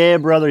 hell yeah,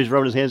 brother. He's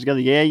rubbing his hands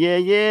together.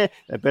 Yeah.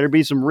 That better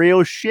be some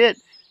real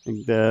shit.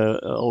 And the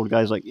old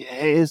guy's like,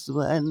 yes,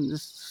 1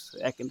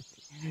 second.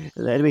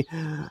 Let me.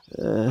 I'm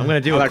going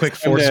to do a quick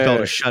force spell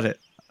to shut it.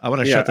 I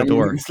want to shut the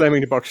door. I'm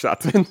slamming the box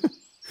shut.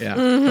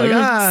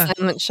 Yeah.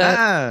 Silent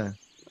shut.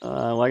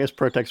 Well, I guess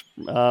Protect's.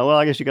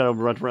 I guess you got to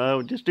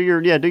run. Just do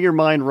your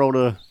mind roll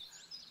to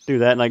do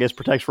that, and I guess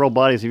Protect's roll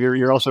bodies. If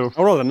you're also.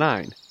 I rolled a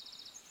 9.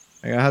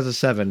 How's a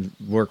 7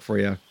 work for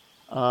you?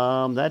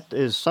 That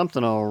is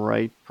something, all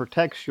right.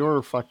 Protects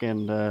your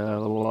fucking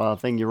little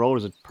thing you rolled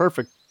is a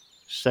perfect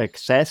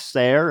success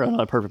there,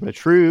 not perfect but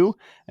true,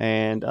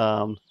 and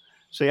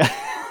so yeah.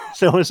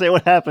 So I want to say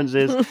what happens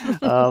is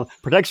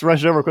Protects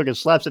rushes over quick and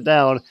slaps it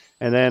down,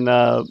 and then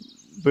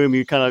boom,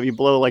 you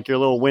blow like your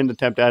little wind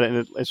attempt at it,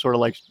 and it sort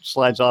of like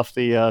slides off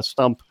the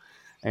stump,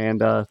 and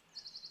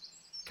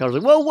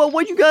Calder's like, "Whoa,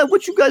 what you guys?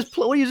 What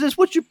is this?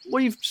 What are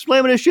you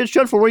slamming this shit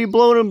shut for? What are you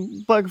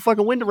blowing a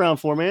fucking wind around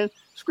for, man?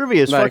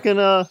 Scrivius, Like,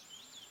 fucking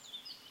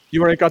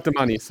You already got the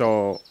money,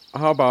 so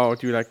how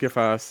about you give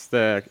us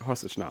the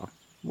hostage now?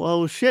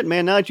 Well, shit,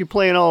 man. Now that you're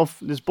playing off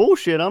this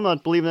bullshit, I'm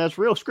not believing that's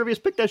real.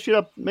 Scrivius, pick that shit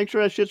up. Make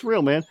sure that shit's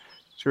real, man."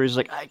 Scrivius is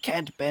like, "I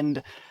can't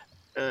bend."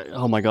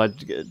 Oh my god,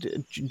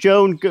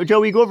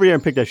 Joey, go over here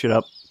and pick that shit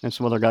up. And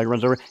some other guy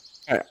runs over.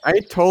 I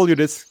told you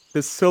this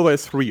silver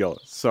is real,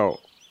 so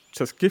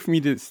just give me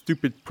the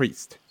stupid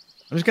priest.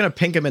 I'm just going to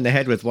pink him in the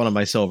head with one of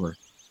my silver.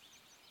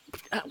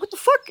 What the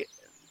fuck? Did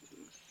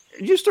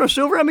you just throw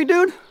silver at me,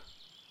 dude?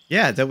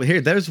 Yeah,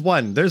 there's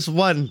one. There's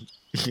one.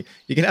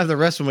 You can have the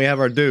rest when we have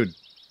our dude.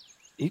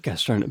 You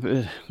guys starting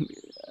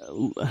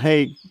to...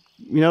 hey,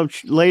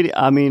 lady,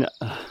 I mean...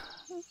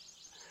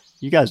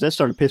 You guys, that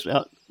started pissing me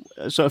out.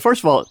 So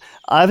first of all,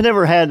 I've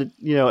never had,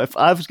 if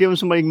I've given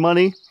somebody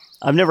money,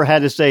 I've never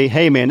had to say,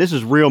 "Hey, man, this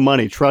is real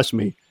money. Trust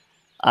me."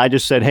 I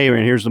just said, "Hey,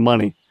 man, here's the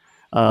money."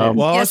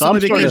 Well, Yes, so I'm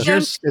only we because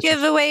starting you're.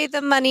 don't give away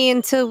the money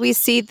until we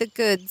see the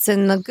goods,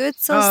 and the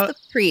goods are the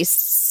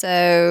priests.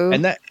 So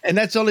And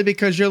that's only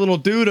because your little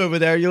dude over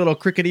there, your little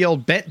crickety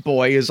old bet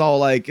boy, is all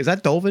like, "Is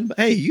that Dolvin?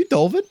 Hey, you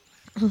Dolvin?"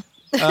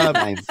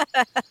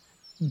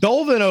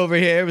 Dolvin over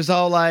here was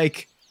all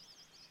like,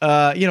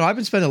 I've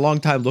been spending a long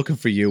time looking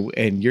for you,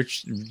 and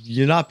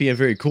you're not being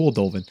very cool,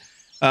 Dolvin.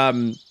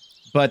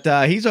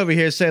 But he's over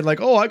here saying like,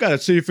 "Oh, I gotta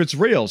see if it's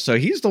real." So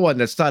he's the one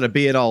that started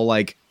being all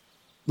like,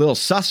 little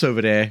sus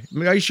over there. I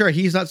mean, are you sure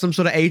he's not some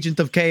sort of agent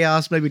of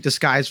chaos, maybe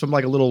disguised from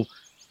like a little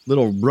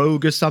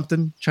rogue or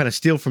something, trying to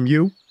steal from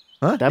you?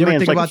 Huh? That you ever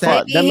man's think like about a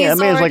that? maybe he's man's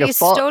like already a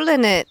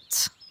stolen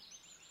it.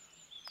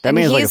 That And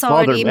man's like a he's father.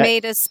 already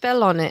made a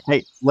spell on it.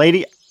 Hey,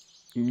 lady,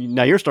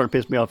 now you're starting to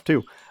piss me off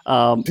too.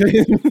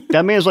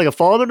 That man's like a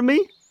father to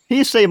me.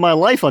 He saved my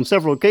life on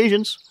several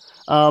occasions.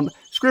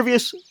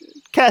 Scrivius,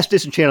 cast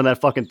disenchant on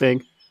that fucking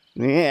thing.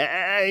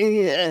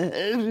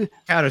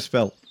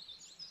 Counterspell.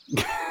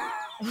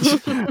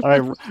 All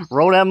right,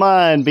 roll that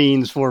mind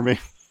beans for me.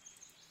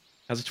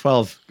 How's a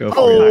 12 go for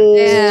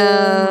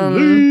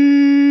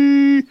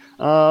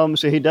Oh,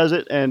 so he does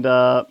it, and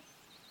your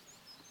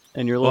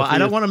little. Well, I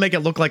don't want to make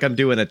it look like I'm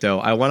doing it though.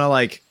 I want to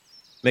like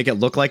make it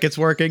look like it's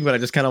working, but I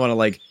just kind of want to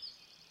like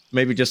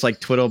maybe just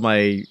like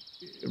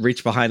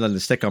reach behind on the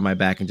stick on my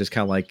back and just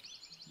kind of like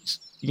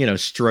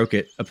stroke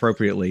it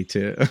appropriately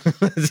to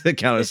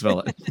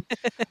counterspell it.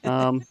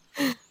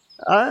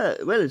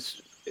 Well,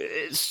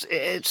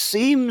 it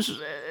seems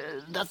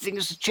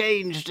nothing's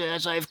changed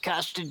as I've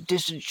casted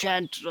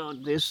disenchant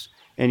on this,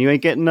 and you're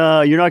not getting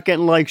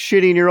like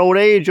shitty in your old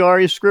age, are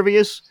you,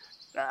 Scrivius?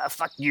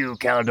 Fuck you,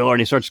 Caldor. And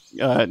he starts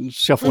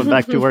shuffling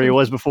back to where he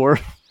was before.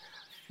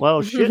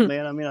 Well, shit,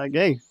 man. I mean,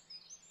 hey,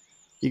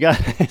 you got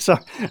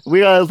sorry,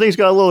 things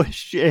got a little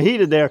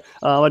heated there.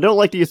 I don't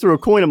like that you threw a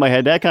coin in my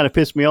head. That kind of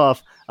pissed me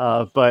off.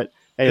 But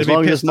hey, as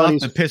long as this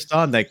money's pissed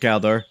on that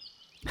Caldor.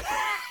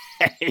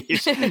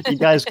 You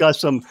guys got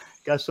some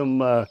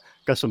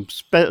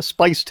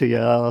spice to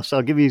you, so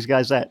I'll give you these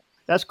guys that.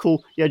 That's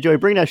cool. Yeah, Joey,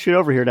 bring that shit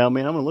over here now,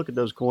 man. I'm gonna look at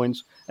those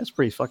coins. That's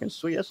pretty fucking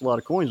sweet. That's a lot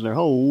of coins in there.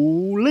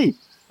 Holy.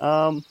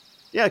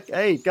 Yeah.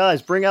 Hey,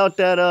 guys, bring out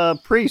that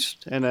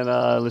priest. And then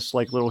this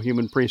like little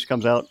human priest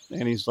comes out,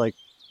 and they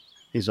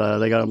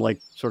got him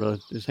like sort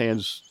of his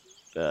hands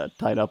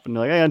tied up, and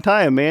they're like, "Hey,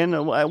 untie him, man.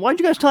 Why'd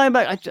you guys tie him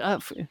back?"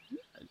 God,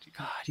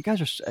 you guys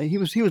are. He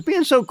was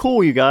being so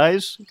cool, you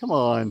guys. Come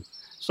on.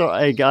 So,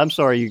 hey, I'm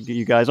sorry,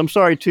 you guys. I'm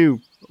sorry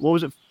too. What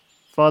was it,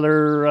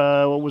 Father?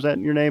 What was that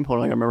in your name? Hold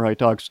on, I gotta remember how he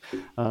talks.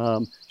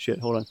 Shit,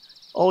 hold on.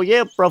 Oh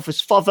yeah, bro,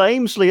 it's Father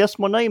Amesley. That's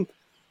my name.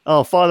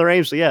 Oh, Father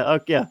Amesley. Yeah,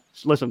 yeah.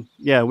 Listen,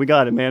 yeah, we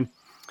got it, man.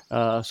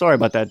 Sorry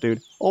about that,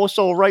 dude. Oh, it's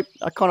all right.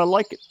 I kind of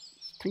like it.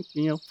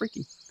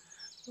 Freaky.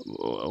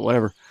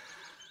 Whatever.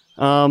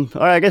 All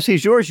right, I guess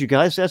he's yours, you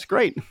guys. That's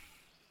great.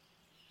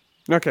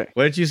 Okay.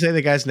 What did you say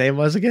the guy's name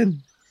was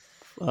again?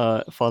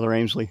 Father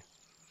Amesley.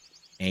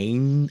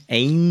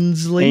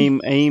 Ainsley?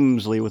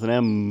 Amesley with an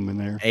M in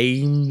there.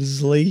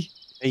 Ainsley?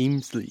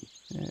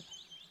 Yeah.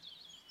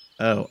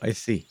 Oh, I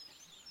see.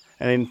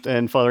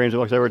 And Father Amesley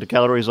walks over to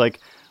Caldor. He's like,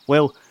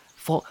 "Well,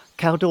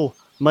 Caldor,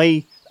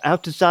 may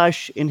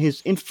Altazash in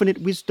his infinite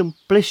wisdom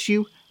bless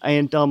you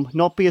and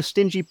not be a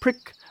stingy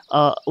prick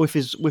with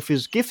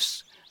his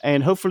gifts,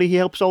 and hopefully he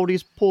helps all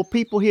these poor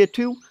people here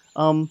too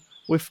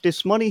with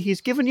this money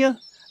he's given you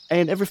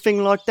and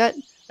everything like that.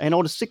 And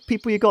all the sick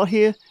people you got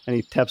here," and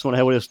he taps on the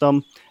head with his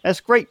thumb. "That's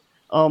great.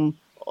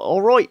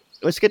 All right,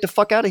 let's get the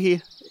fuck out of here.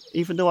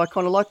 Even though I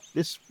kind of like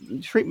this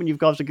treatment you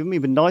guys have given me,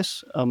 been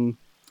nice. Been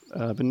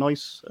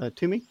nice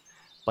to me,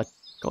 but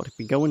got to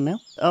be going now.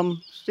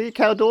 See you,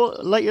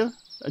 Caldor, later.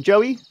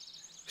 Joey,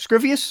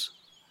 Scrivius."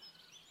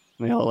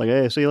 And they all like,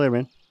 "Hey, see you later,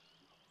 man."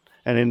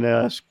 And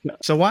then,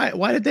 so why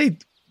did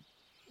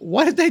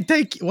they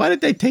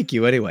take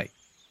you anyway?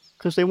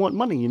 Because they want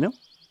money,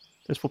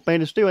 That's what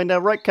bandits do, ain't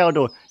that right,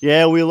 Caldor?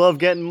 Yeah, we love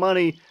getting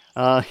money.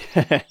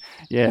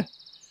 Yeah.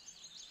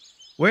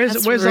 Where's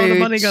all the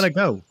money gonna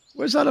go?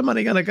 Where's all the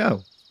money gonna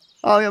go?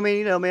 Oh, I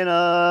mean,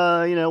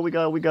 man, we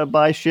got to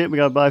buy shit. We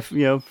got to buy,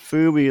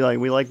 food. We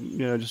like,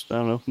 just I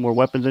don't know, more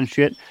weapons and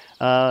shit.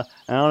 I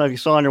don't know if you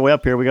saw on your way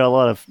up here, we got a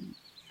lot of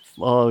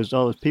all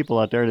those people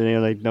out there that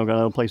they don't got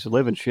no place to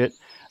live and shit.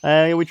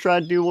 We try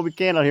to do what we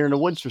can out here in the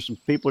woods for some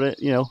people that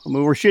I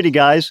mean, we're shitty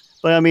guys,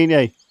 but I mean,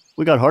 hey,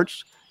 we got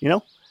hearts,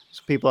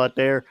 Some people out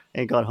there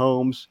ain't got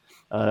homes.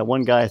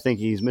 One guy, I think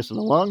he's missing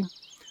a lung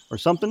or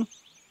something.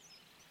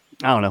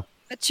 I don't know.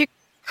 But you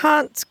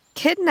can't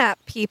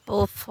kidnap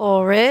people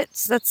for it.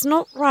 That's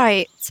not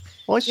right.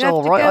 Well, it's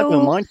all right. I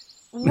don't mind.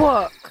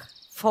 Work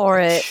for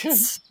it.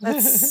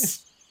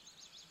 That's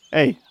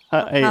hey,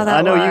 how that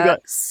I know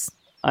works.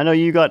 I know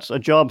you got a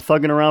job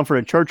thugging around for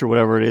a church or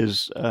whatever it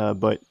is,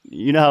 but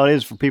you know how it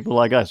is for people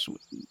like us.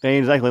 They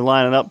ain't exactly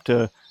lining up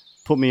to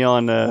put me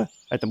on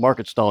at the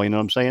market stall. You know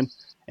what I'm saying?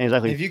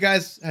 Exactly. Have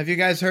you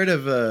guys heard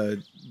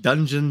of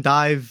Dungeon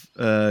Dive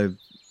Inc.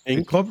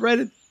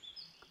 Incorporated?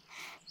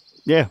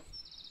 Yeah,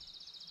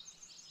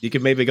 You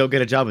can maybe go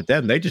get a job with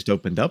them. They just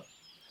opened up.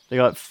 they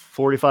got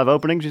 45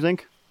 openings. You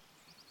think?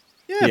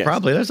 Yeah, Yes.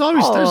 probably. There's all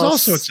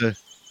sorts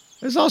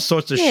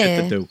of shit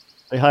Yeah. to do.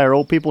 They hire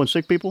old people and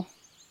sick people.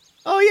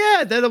 Oh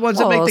yeah, they're the ones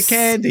that make the Boss.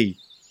 candy.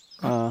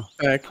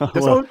 Like,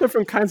 there's Well- all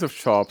different kinds of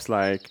jobs.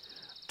 Like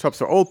jobs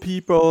for old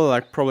people,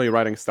 like probably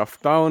writing stuff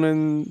down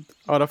and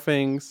other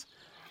things.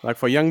 Like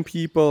for young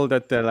people,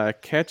 that they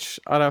like catch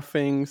other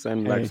things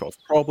and like Hey. solve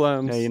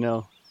problems. Yeah, you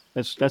know,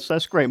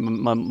 that's great,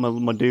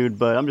 my dude.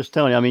 But I'm just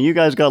telling you. I mean, you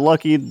guys got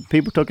lucky.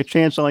 People took a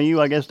chance on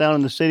you, I guess, down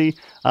in the city.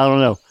 I don't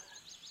know.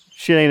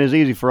 Shit ain't as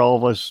easy for all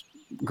of us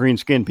green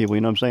skinned people.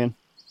 You know what I'm saying?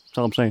 That's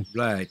all I'm saying.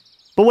 Right.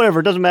 But whatever,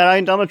 it doesn't matter.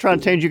 I'm not trying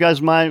to change you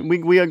guys' mind.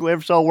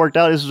 It's all worked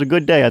out. This is a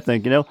good day, I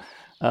think. You know,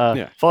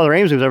 Yeah. Father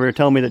Ames was over here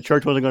telling me that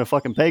church wasn't going to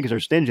fucking pay because they're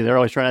stingy. They're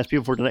always trying to ask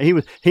people for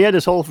donations. He has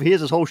this whole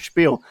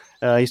spiel.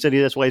 He said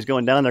that's why he's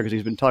going down there because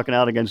he's been talking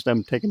out against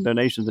them taking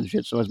donations and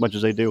shit so as much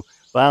as they do.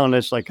 But I don't know.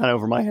 It's like kind of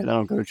over my head. I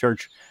don't go to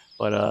church,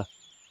 but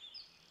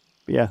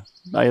yeah,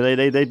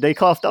 they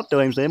coughed up to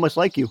him. So they must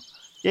like you.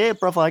 Yeah,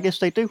 bro. I guess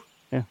they do.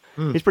 Yeah,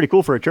 He's pretty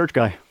cool for a church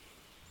guy.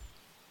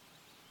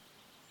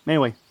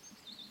 Anyway,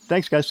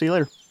 thanks, guys. See you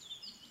later.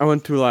 I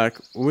want to like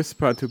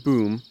whisper to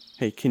Boom,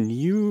 hey, can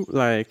you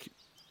like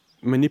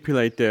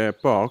manipulate the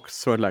box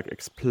so it like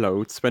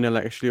explodes when I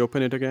like actually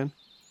open it again?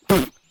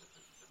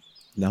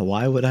 Now,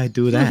 why would I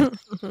do that?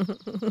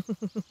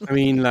 I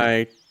mean,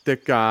 like the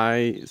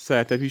guy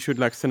said that we should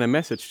like send a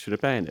message to the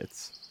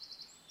bandits.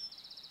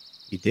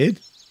 He did?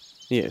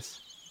 Yes,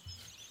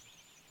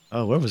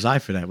 Oh, where was I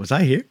for that? Was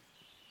I here?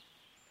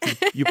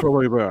 you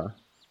probably were.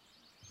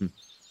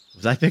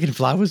 Was I picking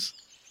flowers?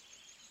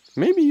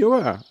 Maybe you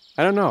were.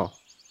 I don't know.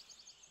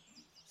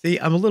 See,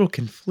 I'm a little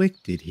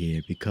conflicted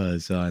here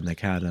because on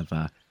account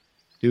of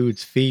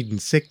dudes feeding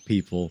sick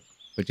people,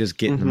 but just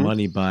getting the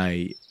money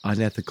by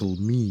unethical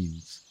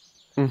means.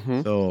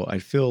 Mm-hmm. So I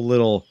feel a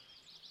little.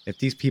 If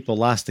these people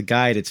lost the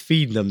guy that's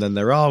feeding them, then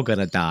they're all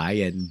gonna die.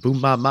 And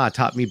Boom Mama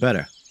taught me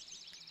better.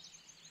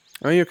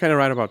 Oh, you're kind of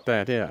right about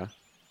that, yeah.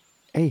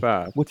 Hey,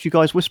 But what you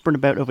guys whispering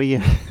about over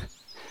here?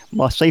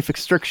 My safe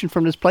extraction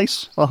from this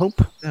place, I hope.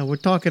 Now we're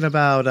talking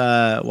about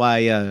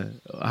why.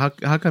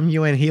 How come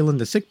you ain't healing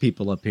the sick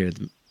people up here,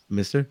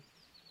 Mister?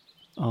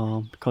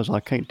 Because I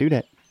can't do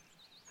that.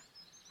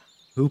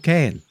 Who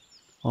can?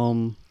 I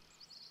don't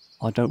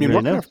I mean, really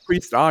what know. kind of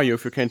priest are you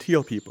if you can't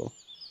heal people?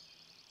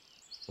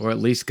 Or at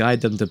least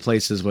guide them to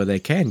places where they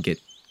can get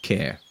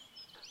care.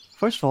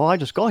 First of all, I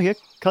just got here,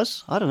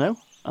 cuz, I don't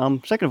know.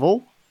 Second of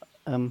all,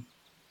 I don't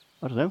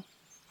know.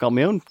 Got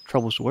my own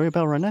troubles to worry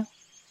about right now.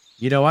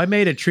 You know, I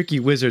made a tricky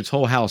wizard's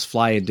whole house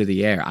fly into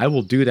the air. I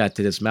will do that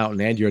to this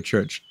mountain and your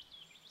church.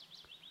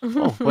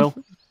 Oh, well,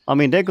 I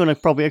mean, they're going to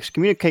probably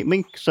excommunicate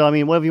me, so, I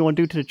mean, whatever you want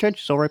to do to the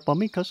church is all right by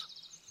me, cuz.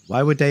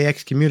 Why would they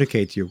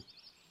excommunicate you?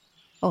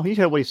 Oh, you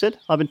heard what he said.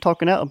 I've been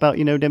talking out about,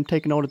 them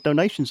taking all the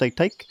donations they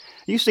take.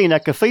 You seen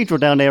that cathedral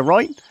down there,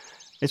 right?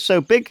 It's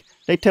so big,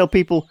 they tell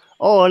people,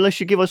 oh, unless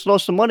you give us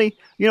lots of money,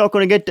 you're not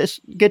going to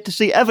get to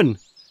see Evan.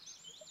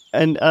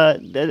 And I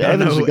don't know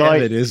Evan's the who guy.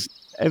 Evan is.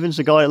 Evan's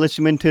the guy that lets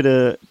him into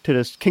the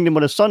kingdom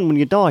of the sun when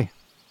you die.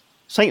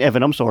 Saint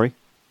Evan, I'm sorry.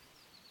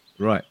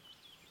 Right.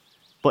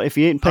 But if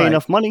you ain't paying Alright.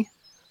 enough money,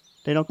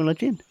 they're not going to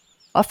let you in.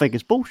 I think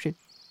it's bullshit.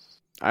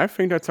 I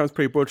think that sounds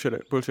pretty bullshit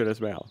as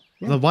well.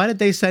 Well, why did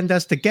they send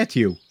us to get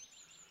you?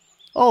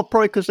 Oh,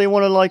 probably because they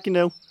want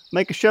to,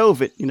 make a show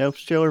of it,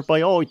 show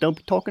everybody, oh, don't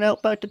be talking out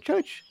about the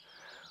church.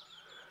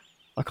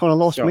 I kind of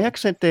lost So- my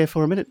accent there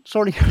for a minute.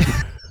 Sorry.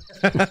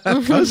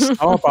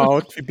 How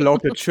about we blow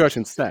up the church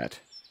instead?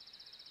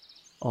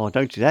 Oh,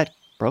 don't do that,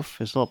 bruv.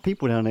 There's a lot of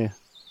people down there.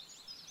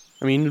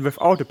 I mean,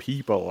 without the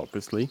people,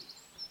 obviously.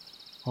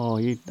 Oh,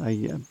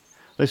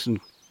 listen,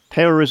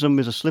 terrorism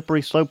is a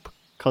slippery slope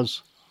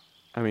because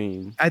I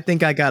mean, I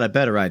think I got a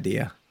better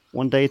idea.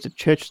 one day it's a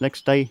church,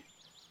 next day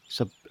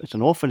it's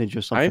an orphanage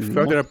or something. I've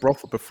worked at a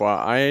brothel before.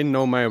 I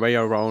know my way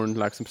around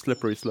like some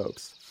slippery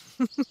slopes.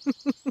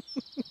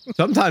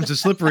 Sometimes the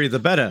slippery, the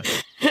better.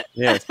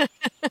 Yes.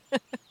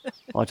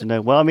 I don't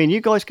know. Well, I mean,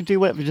 you guys can do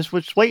whatever.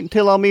 Just wait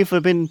until I'm either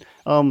been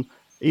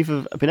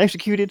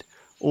executed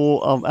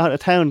or out of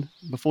town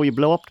before you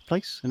blow up the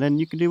place, and then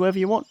you can do whatever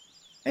you want.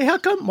 Hey, how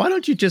come? Why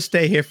don't you just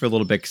stay here for a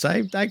little bit? Because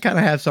I kind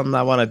of have something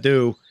I want to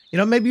do.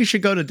 Maybe you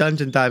should go to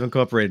Dungeon Dive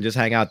Incorporated and just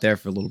hang out there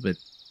for a little bit.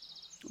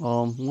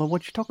 Well,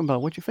 what you talking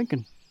about? What you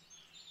thinking?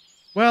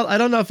 Well, I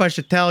don't know if I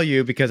should tell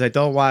you because I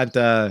don't want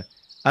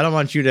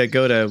you to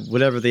go to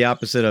whatever the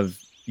opposite of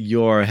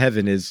your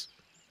heaven is,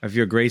 of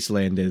your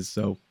Graceland is.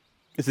 So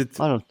Is it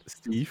I don't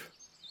Steve?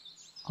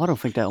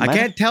 think that'll I matter.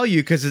 can't tell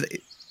you because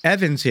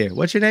Evan's here.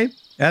 What's your name?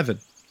 Evan.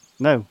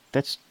 No,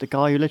 that's the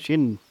guy who lets you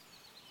in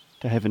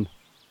to heaven.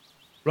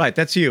 Right,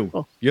 that's you.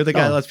 Oh. You're the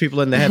guy that Oh. lets people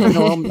into heaven.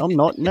 No, I'm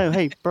not. No,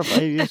 hey, bro,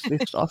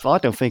 I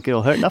don't think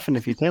it'll hurt nothing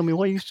if you tell me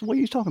what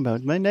you talking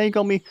about, man. Now you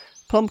got me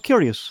plumb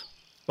curious.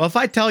 Well, if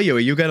I tell you, are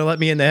you going to let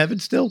me into heaven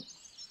still?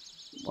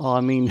 Well,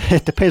 I mean,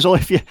 it depends on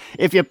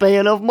if you pay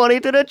enough money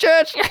to the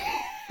church.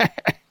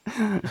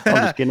 I'm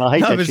just kidding. I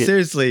hate no, that but shit.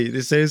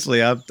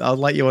 seriously, I'll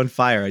light you on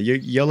fire.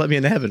 You'll let me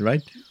into heaven,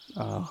 right?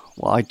 Well,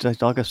 like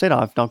I said,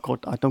 I don't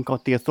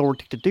got the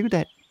authority to do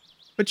that.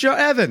 But you're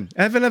Evan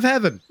of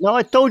heaven. No,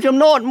 I told you I'm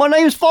not. My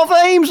name's Father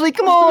Amesley.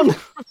 Come on.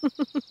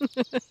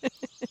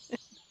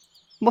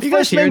 My You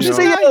guys first name's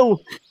hearing this? Theo.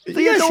 You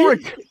guys,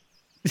 Theodoric.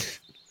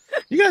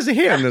 you guys are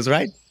hearing this,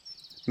 right?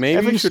 Maybe you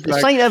Evan's should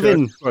like Saint search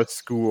Evan. for a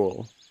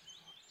school,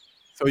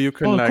 so you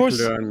can Oh, of like course.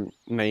 learn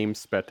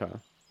names better.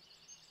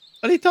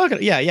 What are you talking?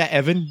 Yeah,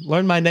 Evan.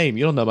 Learn my name.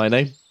 You don't know my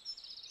name.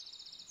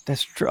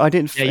 That's true. I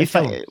didn't. Yeah, you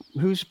tell him.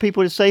 Who's the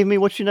people that saved me?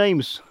 What's your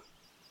names?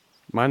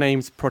 My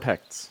name's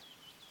Protects.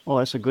 Oh,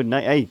 that's a good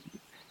name. Hey,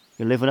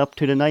 you're living up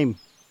to the name.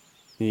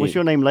 What's Yeah.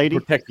 your name, lady?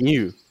 Protecting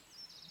you.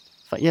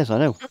 Yes, I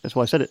know. That's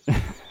why I said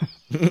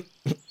it.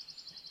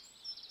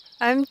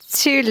 I'm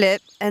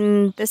Tulip,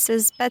 and this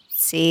is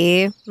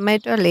Betsy, my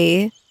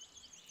dolly.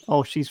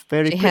 Oh, she's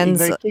very She pretty, hands-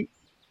 very cute.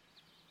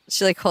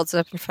 She like holds it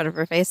up in front of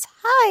her face.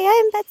 Hi,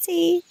 I'm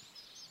Betsy.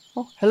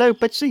 Oh, hello,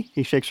 Betsy.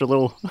 He shakes her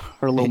little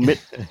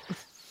mitt.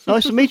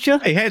 Nice to meet you.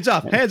 Hey, hands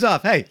off.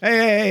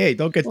 Hey,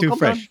 don't get Oh, too come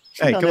fresh.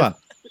 on. Hey, Come come down on.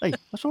 Hey,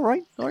 that's all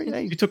right. All right.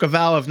 Hey. You took a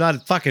vow of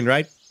not fucking,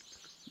 right?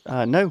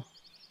 No.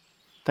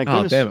 Thank Oh,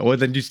 goodness. damn it. Well,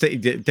 then you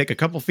take a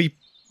couple feet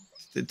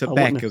to I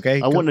back, wouldn't-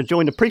 okay? I wouldn't have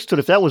joined the priesthood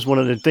if that was one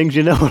of the things.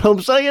 You know what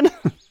I'm saying?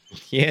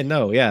 Yeah,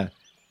 no, yeah.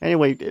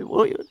 Anyway,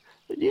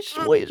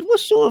 what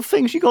sort of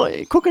things you got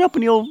cooking up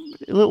in your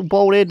little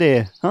bald head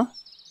there, huh?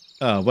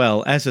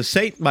 Well, as a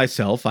saint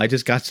myself, I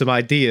just got some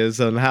ideas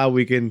on how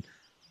we can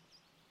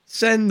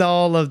send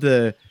all of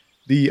the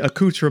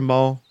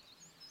accoutrement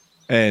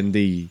and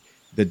the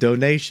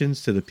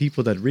donations to the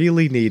people that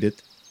really need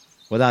it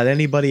without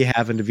anybody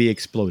having to be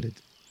exploded.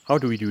 How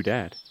do we do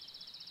that?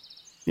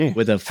 Yeah.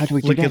 With a How do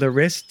we do flick that? of the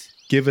wrist,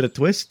 give it a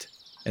twist,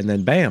 and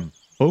then bam,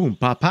 boom,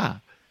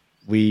 pa,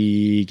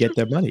 we get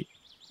their money.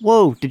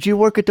 Whoa! Did you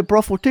work at the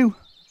brothel too?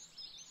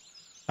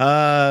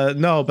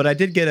 No, but I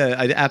did get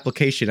an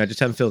application. I just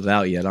haven't filled it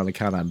out yet on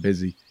account I'm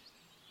busy.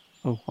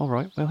 Oh, all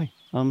right. Well, hey,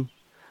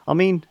 I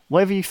mean,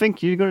 whatever you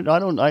think you're gonna.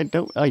 I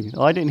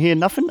didn't hear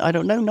nothing. I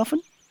don't know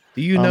nothing.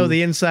 Do you know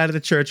the inside of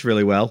the church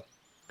really well?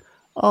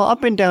 Oh,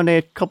 I've been down there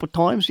a couple of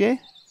times, yeah.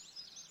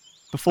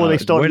 Before they where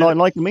started did- not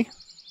liking me.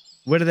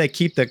 Where do they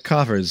keep the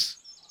coffers?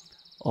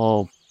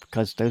 Oh,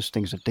 because those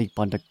things are deep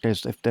under.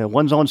 If the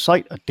ones on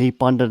site are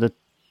deep under the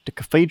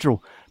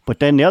cathedral, but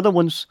then the other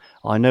ones,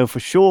 I know for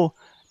sure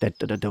that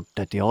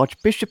the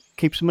archbishop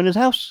keeps them in his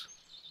house.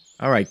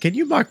 All right, can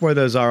you mark where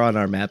those are on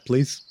our map,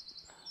 please?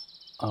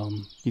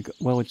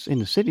 Well, it's in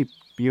the city.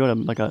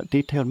 You got a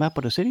detailed map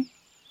of the city?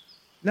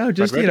 No,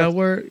 just where does-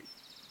 where.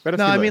 Where does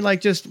No, he I live? mean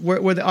like just where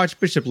the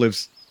archbishop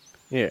lives.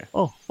 Yeah.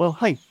 Oh, well,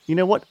 hey, you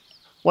know what?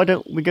 Why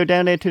don't we go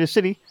down there to the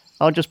city?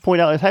 I'll just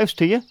point out his house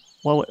to you.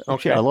 Well,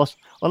 Okay. shit, I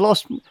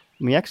lost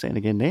my accent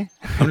again there.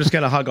 I'm just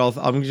gonna hug off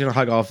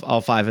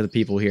all five of the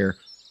people here,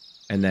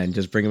 and then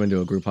just bring them into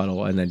a group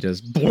huddle, and then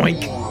just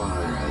boink.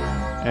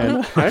 And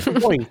I have a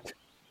point.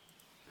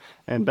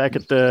 and back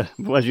at the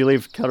as you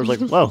leave, Cutter's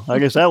like, well, I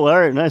guess that all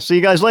right. Nice. See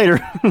you guys later.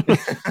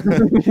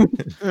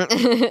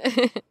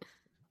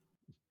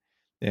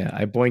 Yeah,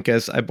 I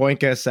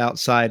boink us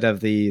outside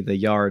of the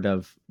yard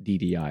of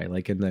DDI,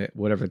 like in the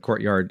whatever the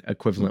courtyard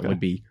equivalent Okay. would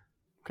be.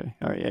 Okay.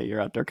 All right. Yeah, you're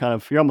out there.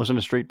 You're almost in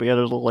the street, but yeah,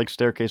 there's a little like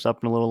staircase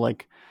up and a little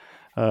like,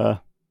 I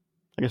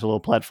guess a little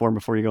platform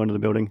before you go into the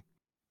building.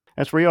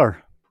 That's where you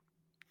are.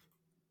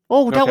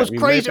 Oh, that Okay, was we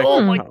made crazy! that Oh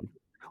good my! time.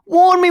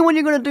 Warn me when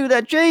you're gonna do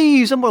that.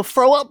 Jeez, I'm gonna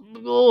throw up.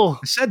 Oh,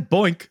 I said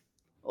boink.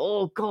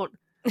 oh God.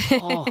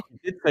 Oh, You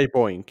did say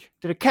boink.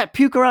 did a cat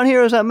puke around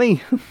here? Or is that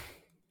me?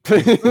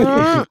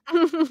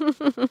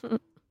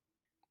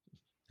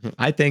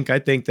 I think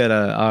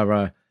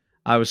that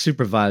our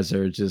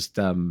supervisor just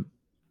a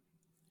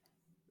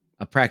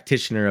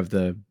practitioner of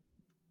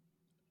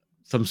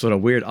some sort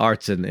of weird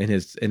arts in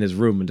his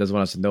room and doesn't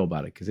want us to know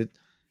about it because it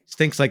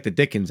stinks like the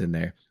Dickens in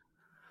there.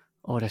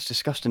 Oh, that's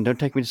disgusting. Don't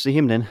take me to see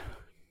him then.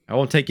 I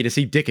won't take you to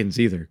see Dickens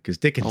either because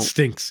Dickens Oh.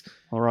 stinks.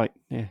 All right.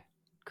 Yeah.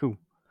 Cool.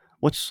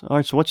 All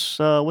right? So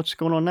what's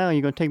going on now?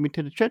 You gonna take me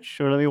to the church,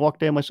 or let me walk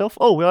there myself?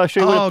 Oh, well, I'll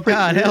show you. where Oh the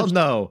God, hell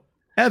no,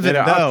 Evan,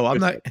 Yeah, no,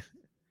 I'm Archbishop. not.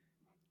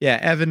 Yeah,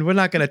 Evan, we're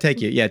not gonna take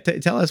you. Yeah,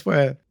 tell us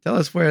where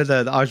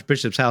the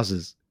archbishop's house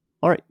is.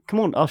 All right, come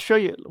on. I'll show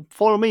you.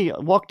 Follow me.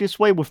 Walk this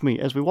way with me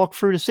as we walk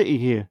through the city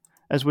here,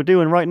 as we're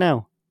doing right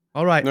now.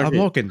 All right, Okay.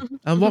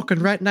 I'm walking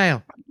right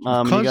now.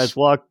 You guys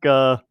walk.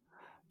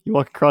 You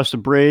walk across the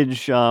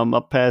bridge,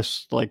 up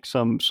past like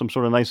some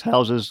sort of nice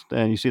houses,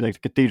 and you see like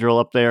the cathedral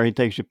up there. He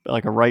takes you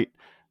like a right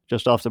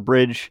just off the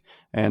bridge,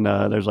 and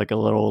there's like a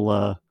little,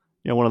 one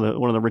of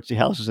the ritzy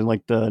houses in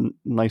like the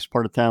nice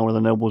part of town where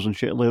the nobles and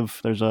shit live.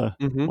 There's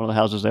Mhm. one of the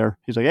houses there.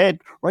 He's like, Ed,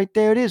 right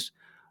there it is.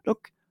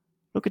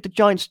 Look at the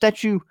giant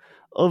statue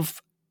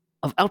of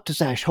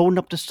Altazash holding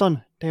up the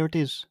sun. There it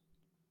is.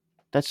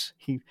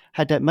 He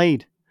had that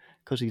made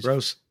because he's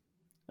Gross.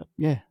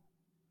 yeah.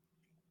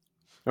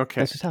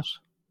 Okay. That's his house.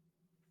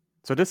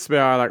 So this is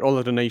where like all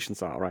the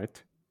donations are,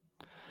 right?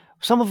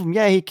 Some of them,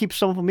 yeah, he keeps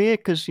some of them here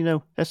because,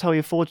 that's how he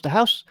affords the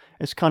house.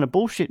 It's kind of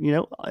bullshit,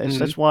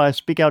 That's why I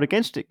speak out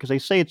against it, because they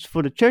say it's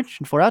for the church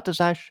and for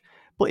Atasash,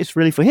 but it's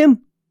really for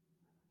him.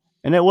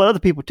 And there were other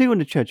people too in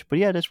the church, but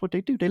yeah, that's what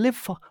they do. They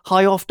live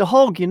high off the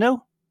hog,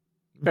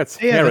 That's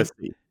Hey,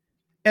 heresy.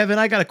 Evan,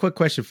 I got a quick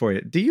question for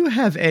you. Do you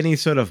have any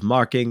sort of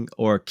marking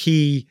or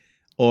key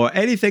or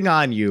anything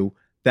on you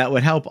that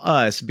would help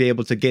us be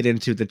able to get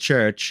into the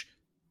church,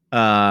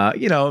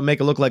 make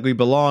it look like we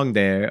belong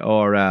there,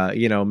 or,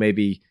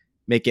 maybe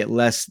make it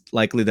less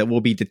likely that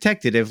we'll be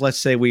detected if, let's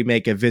say, we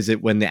make a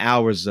visit when the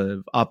hours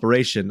of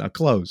operation are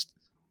closed?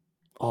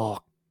 Oh,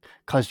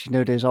 because,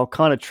 there's all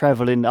kind of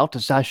traveling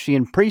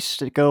Altazashian priests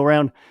that go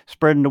around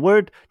spreading the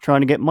word,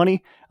 trying to get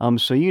money.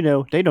 So,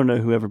 they don't know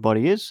who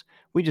everybody is.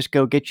 We just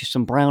go get you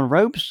some brown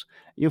robes.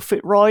 You'll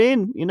fit right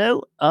in, and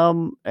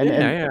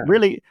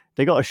really,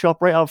 they got a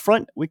shop right out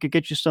front. We could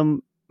get you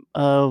some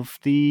of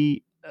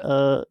the,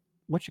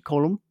 what you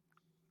call them?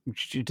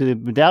 The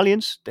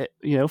medallions that,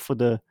 for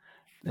that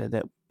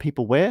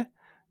people wear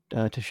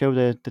to show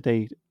that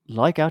they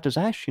like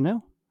Altazash,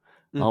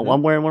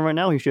 I'm wearing one right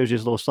now. He shows you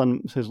his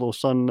little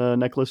son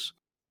necklace.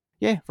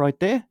 Yeah, right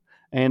there.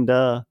 And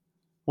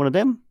one of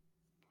them.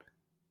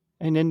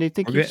 And then they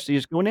think he's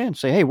just going in and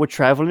say, hey, we're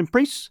traveling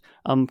priests.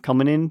 I'm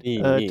coming in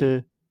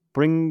to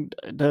bring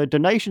the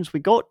donations we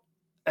got.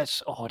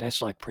 That's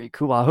like pretty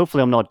cool.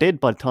 Hopefully I'm not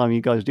dead by the time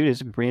you guys do this.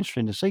 It'd be pretty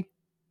interesting to see.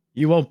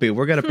 You won't be.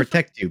 We're going to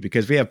protect you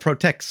because we have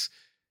Protex.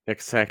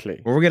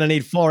 Exactly. We're going to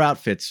need 4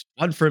 outfits.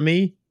 One for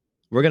me.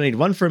 We're going to need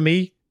one for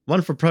me,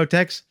 one for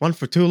Protex, one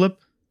for Tulip,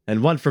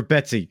 and one for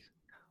Betsy.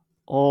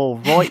 Oh,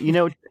 right. You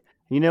know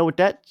what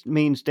that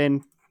means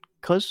then,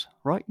 cuz,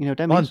 right? You know what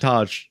that means?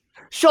 Montage.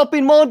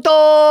 Shopping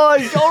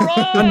montage! All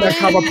right!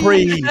 Undercover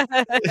priest.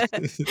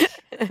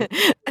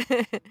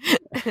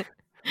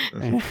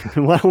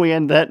 Why don't we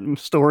end that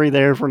story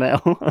there for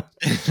now?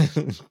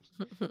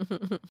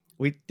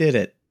 We did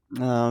it.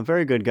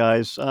 Very good,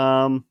 guys.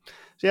 So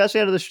yeah, that's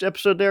the end of this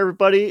episode there,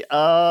 everybody.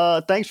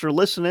 Thanks for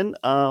listening.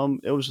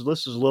 This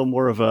is a little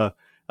more of an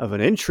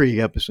intrigue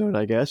episode,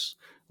 I guess.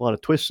 A lot of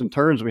twists and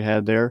turns we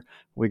had there.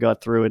 We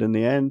got through it in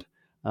the end.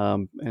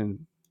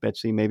 And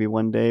Betsy, maybe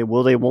one day,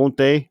 will they, won't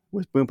they,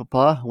 with Boom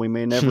Papa? We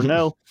may never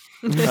know.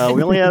 We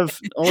only have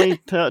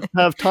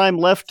time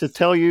left to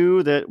tell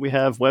you that we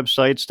have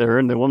websites there,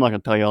 and we're not going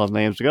to tell you all the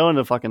names. Go in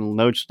the fucking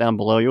notes down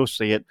below. You'll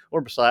see it.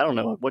 Or beside, I don't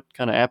know what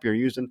kind of app you're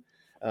using.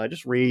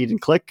 Just read and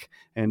click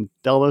and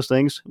all those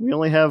things. We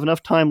only have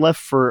enough time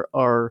left for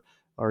our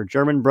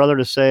German brother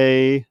to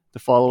say the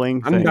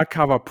following thing.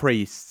 Undercover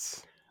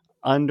priests.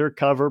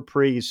 Undercover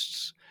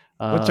priests.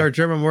 What's our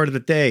German word of the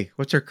day?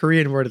 What's our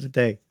Korean word of the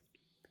day?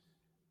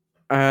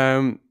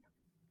 Perfect.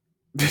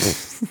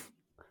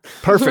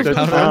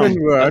 The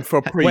German word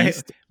for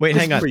priest. Wait,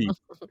 hang on.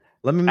 Priest.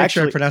 Let me make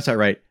sure I pronounce that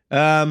right.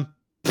 Did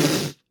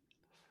I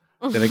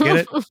get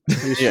it?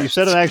 You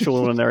said an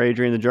actual one there,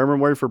 Adrian. The German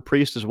word for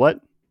priest is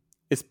what?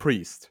 It's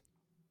priest.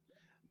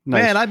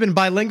 Nice. Man, I've been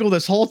bilingual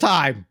this whole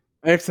time.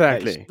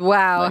 Exactly. Nice.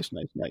 Wow.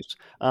 Nice.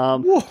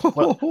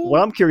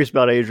 What I'm curious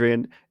about,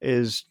 Adrian,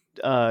 is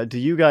do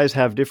you guys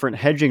have different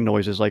hedging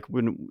noises? Like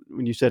when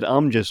you said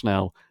just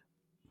now,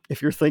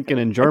 if you're thinking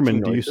in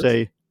German, do you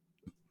say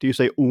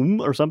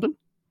or something?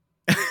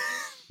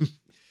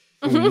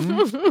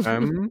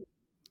 Um,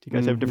 Do you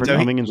guys have different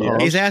humming and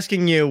songs? He's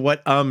asking you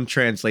what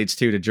translates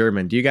to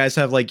German. Do you guys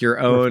have like your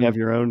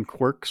own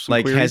quirks,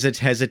 like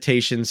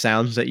hesitation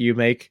sounds that you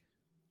make,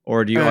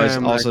 or do you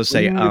also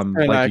say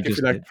like if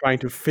you're like trying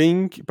to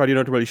think, but you're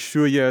not really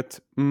sure yet?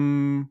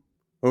 Man,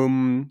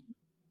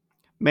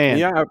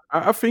 yeah,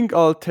 I think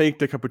I'll take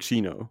the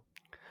cappuccino.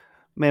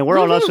 Man, we're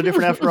all not so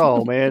different after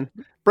all, man.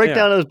 Break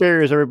down those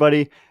barriers,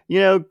 everybody.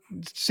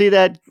 See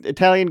that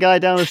Italian guy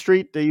down the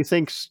street that you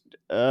think's,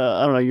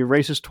 I don't know, you're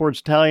racist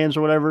towards Italians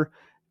or whatever.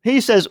 He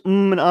says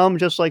and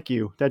just like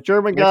you. That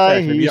German guy,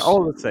 exactly. We're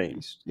all the same.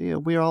 Yeah,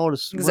 we're all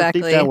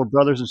exactly. Deep down, we're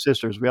brothers and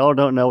sisters. We all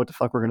don't know what the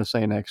fuck we're going to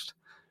say next.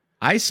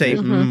 I say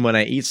when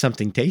I eat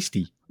something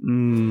tasty.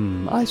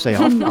 I say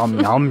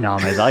nom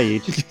as I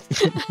eat.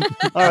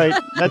 All right,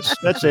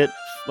 that's it.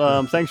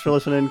 Thanks for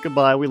listening.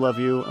 Goodbye. We love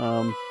you.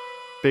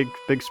 Big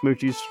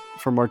smoochies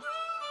from our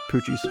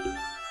poochies.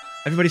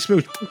 Everybody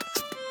smooch.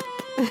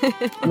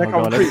 Oh my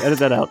God, edit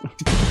that out.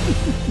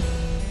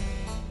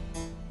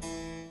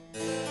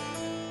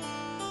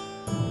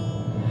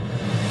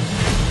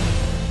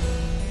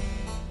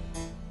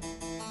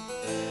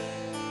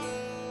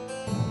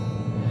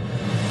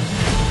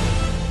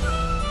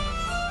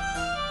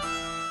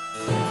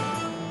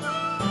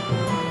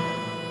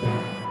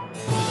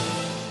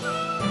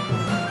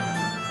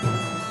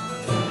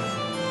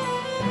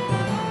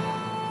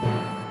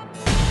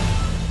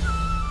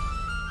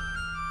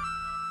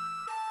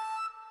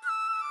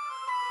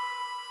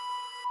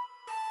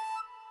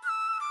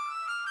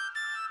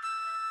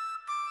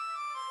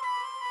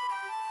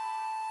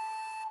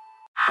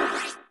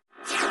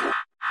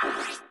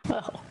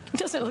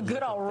 Doesn't it look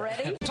good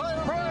already?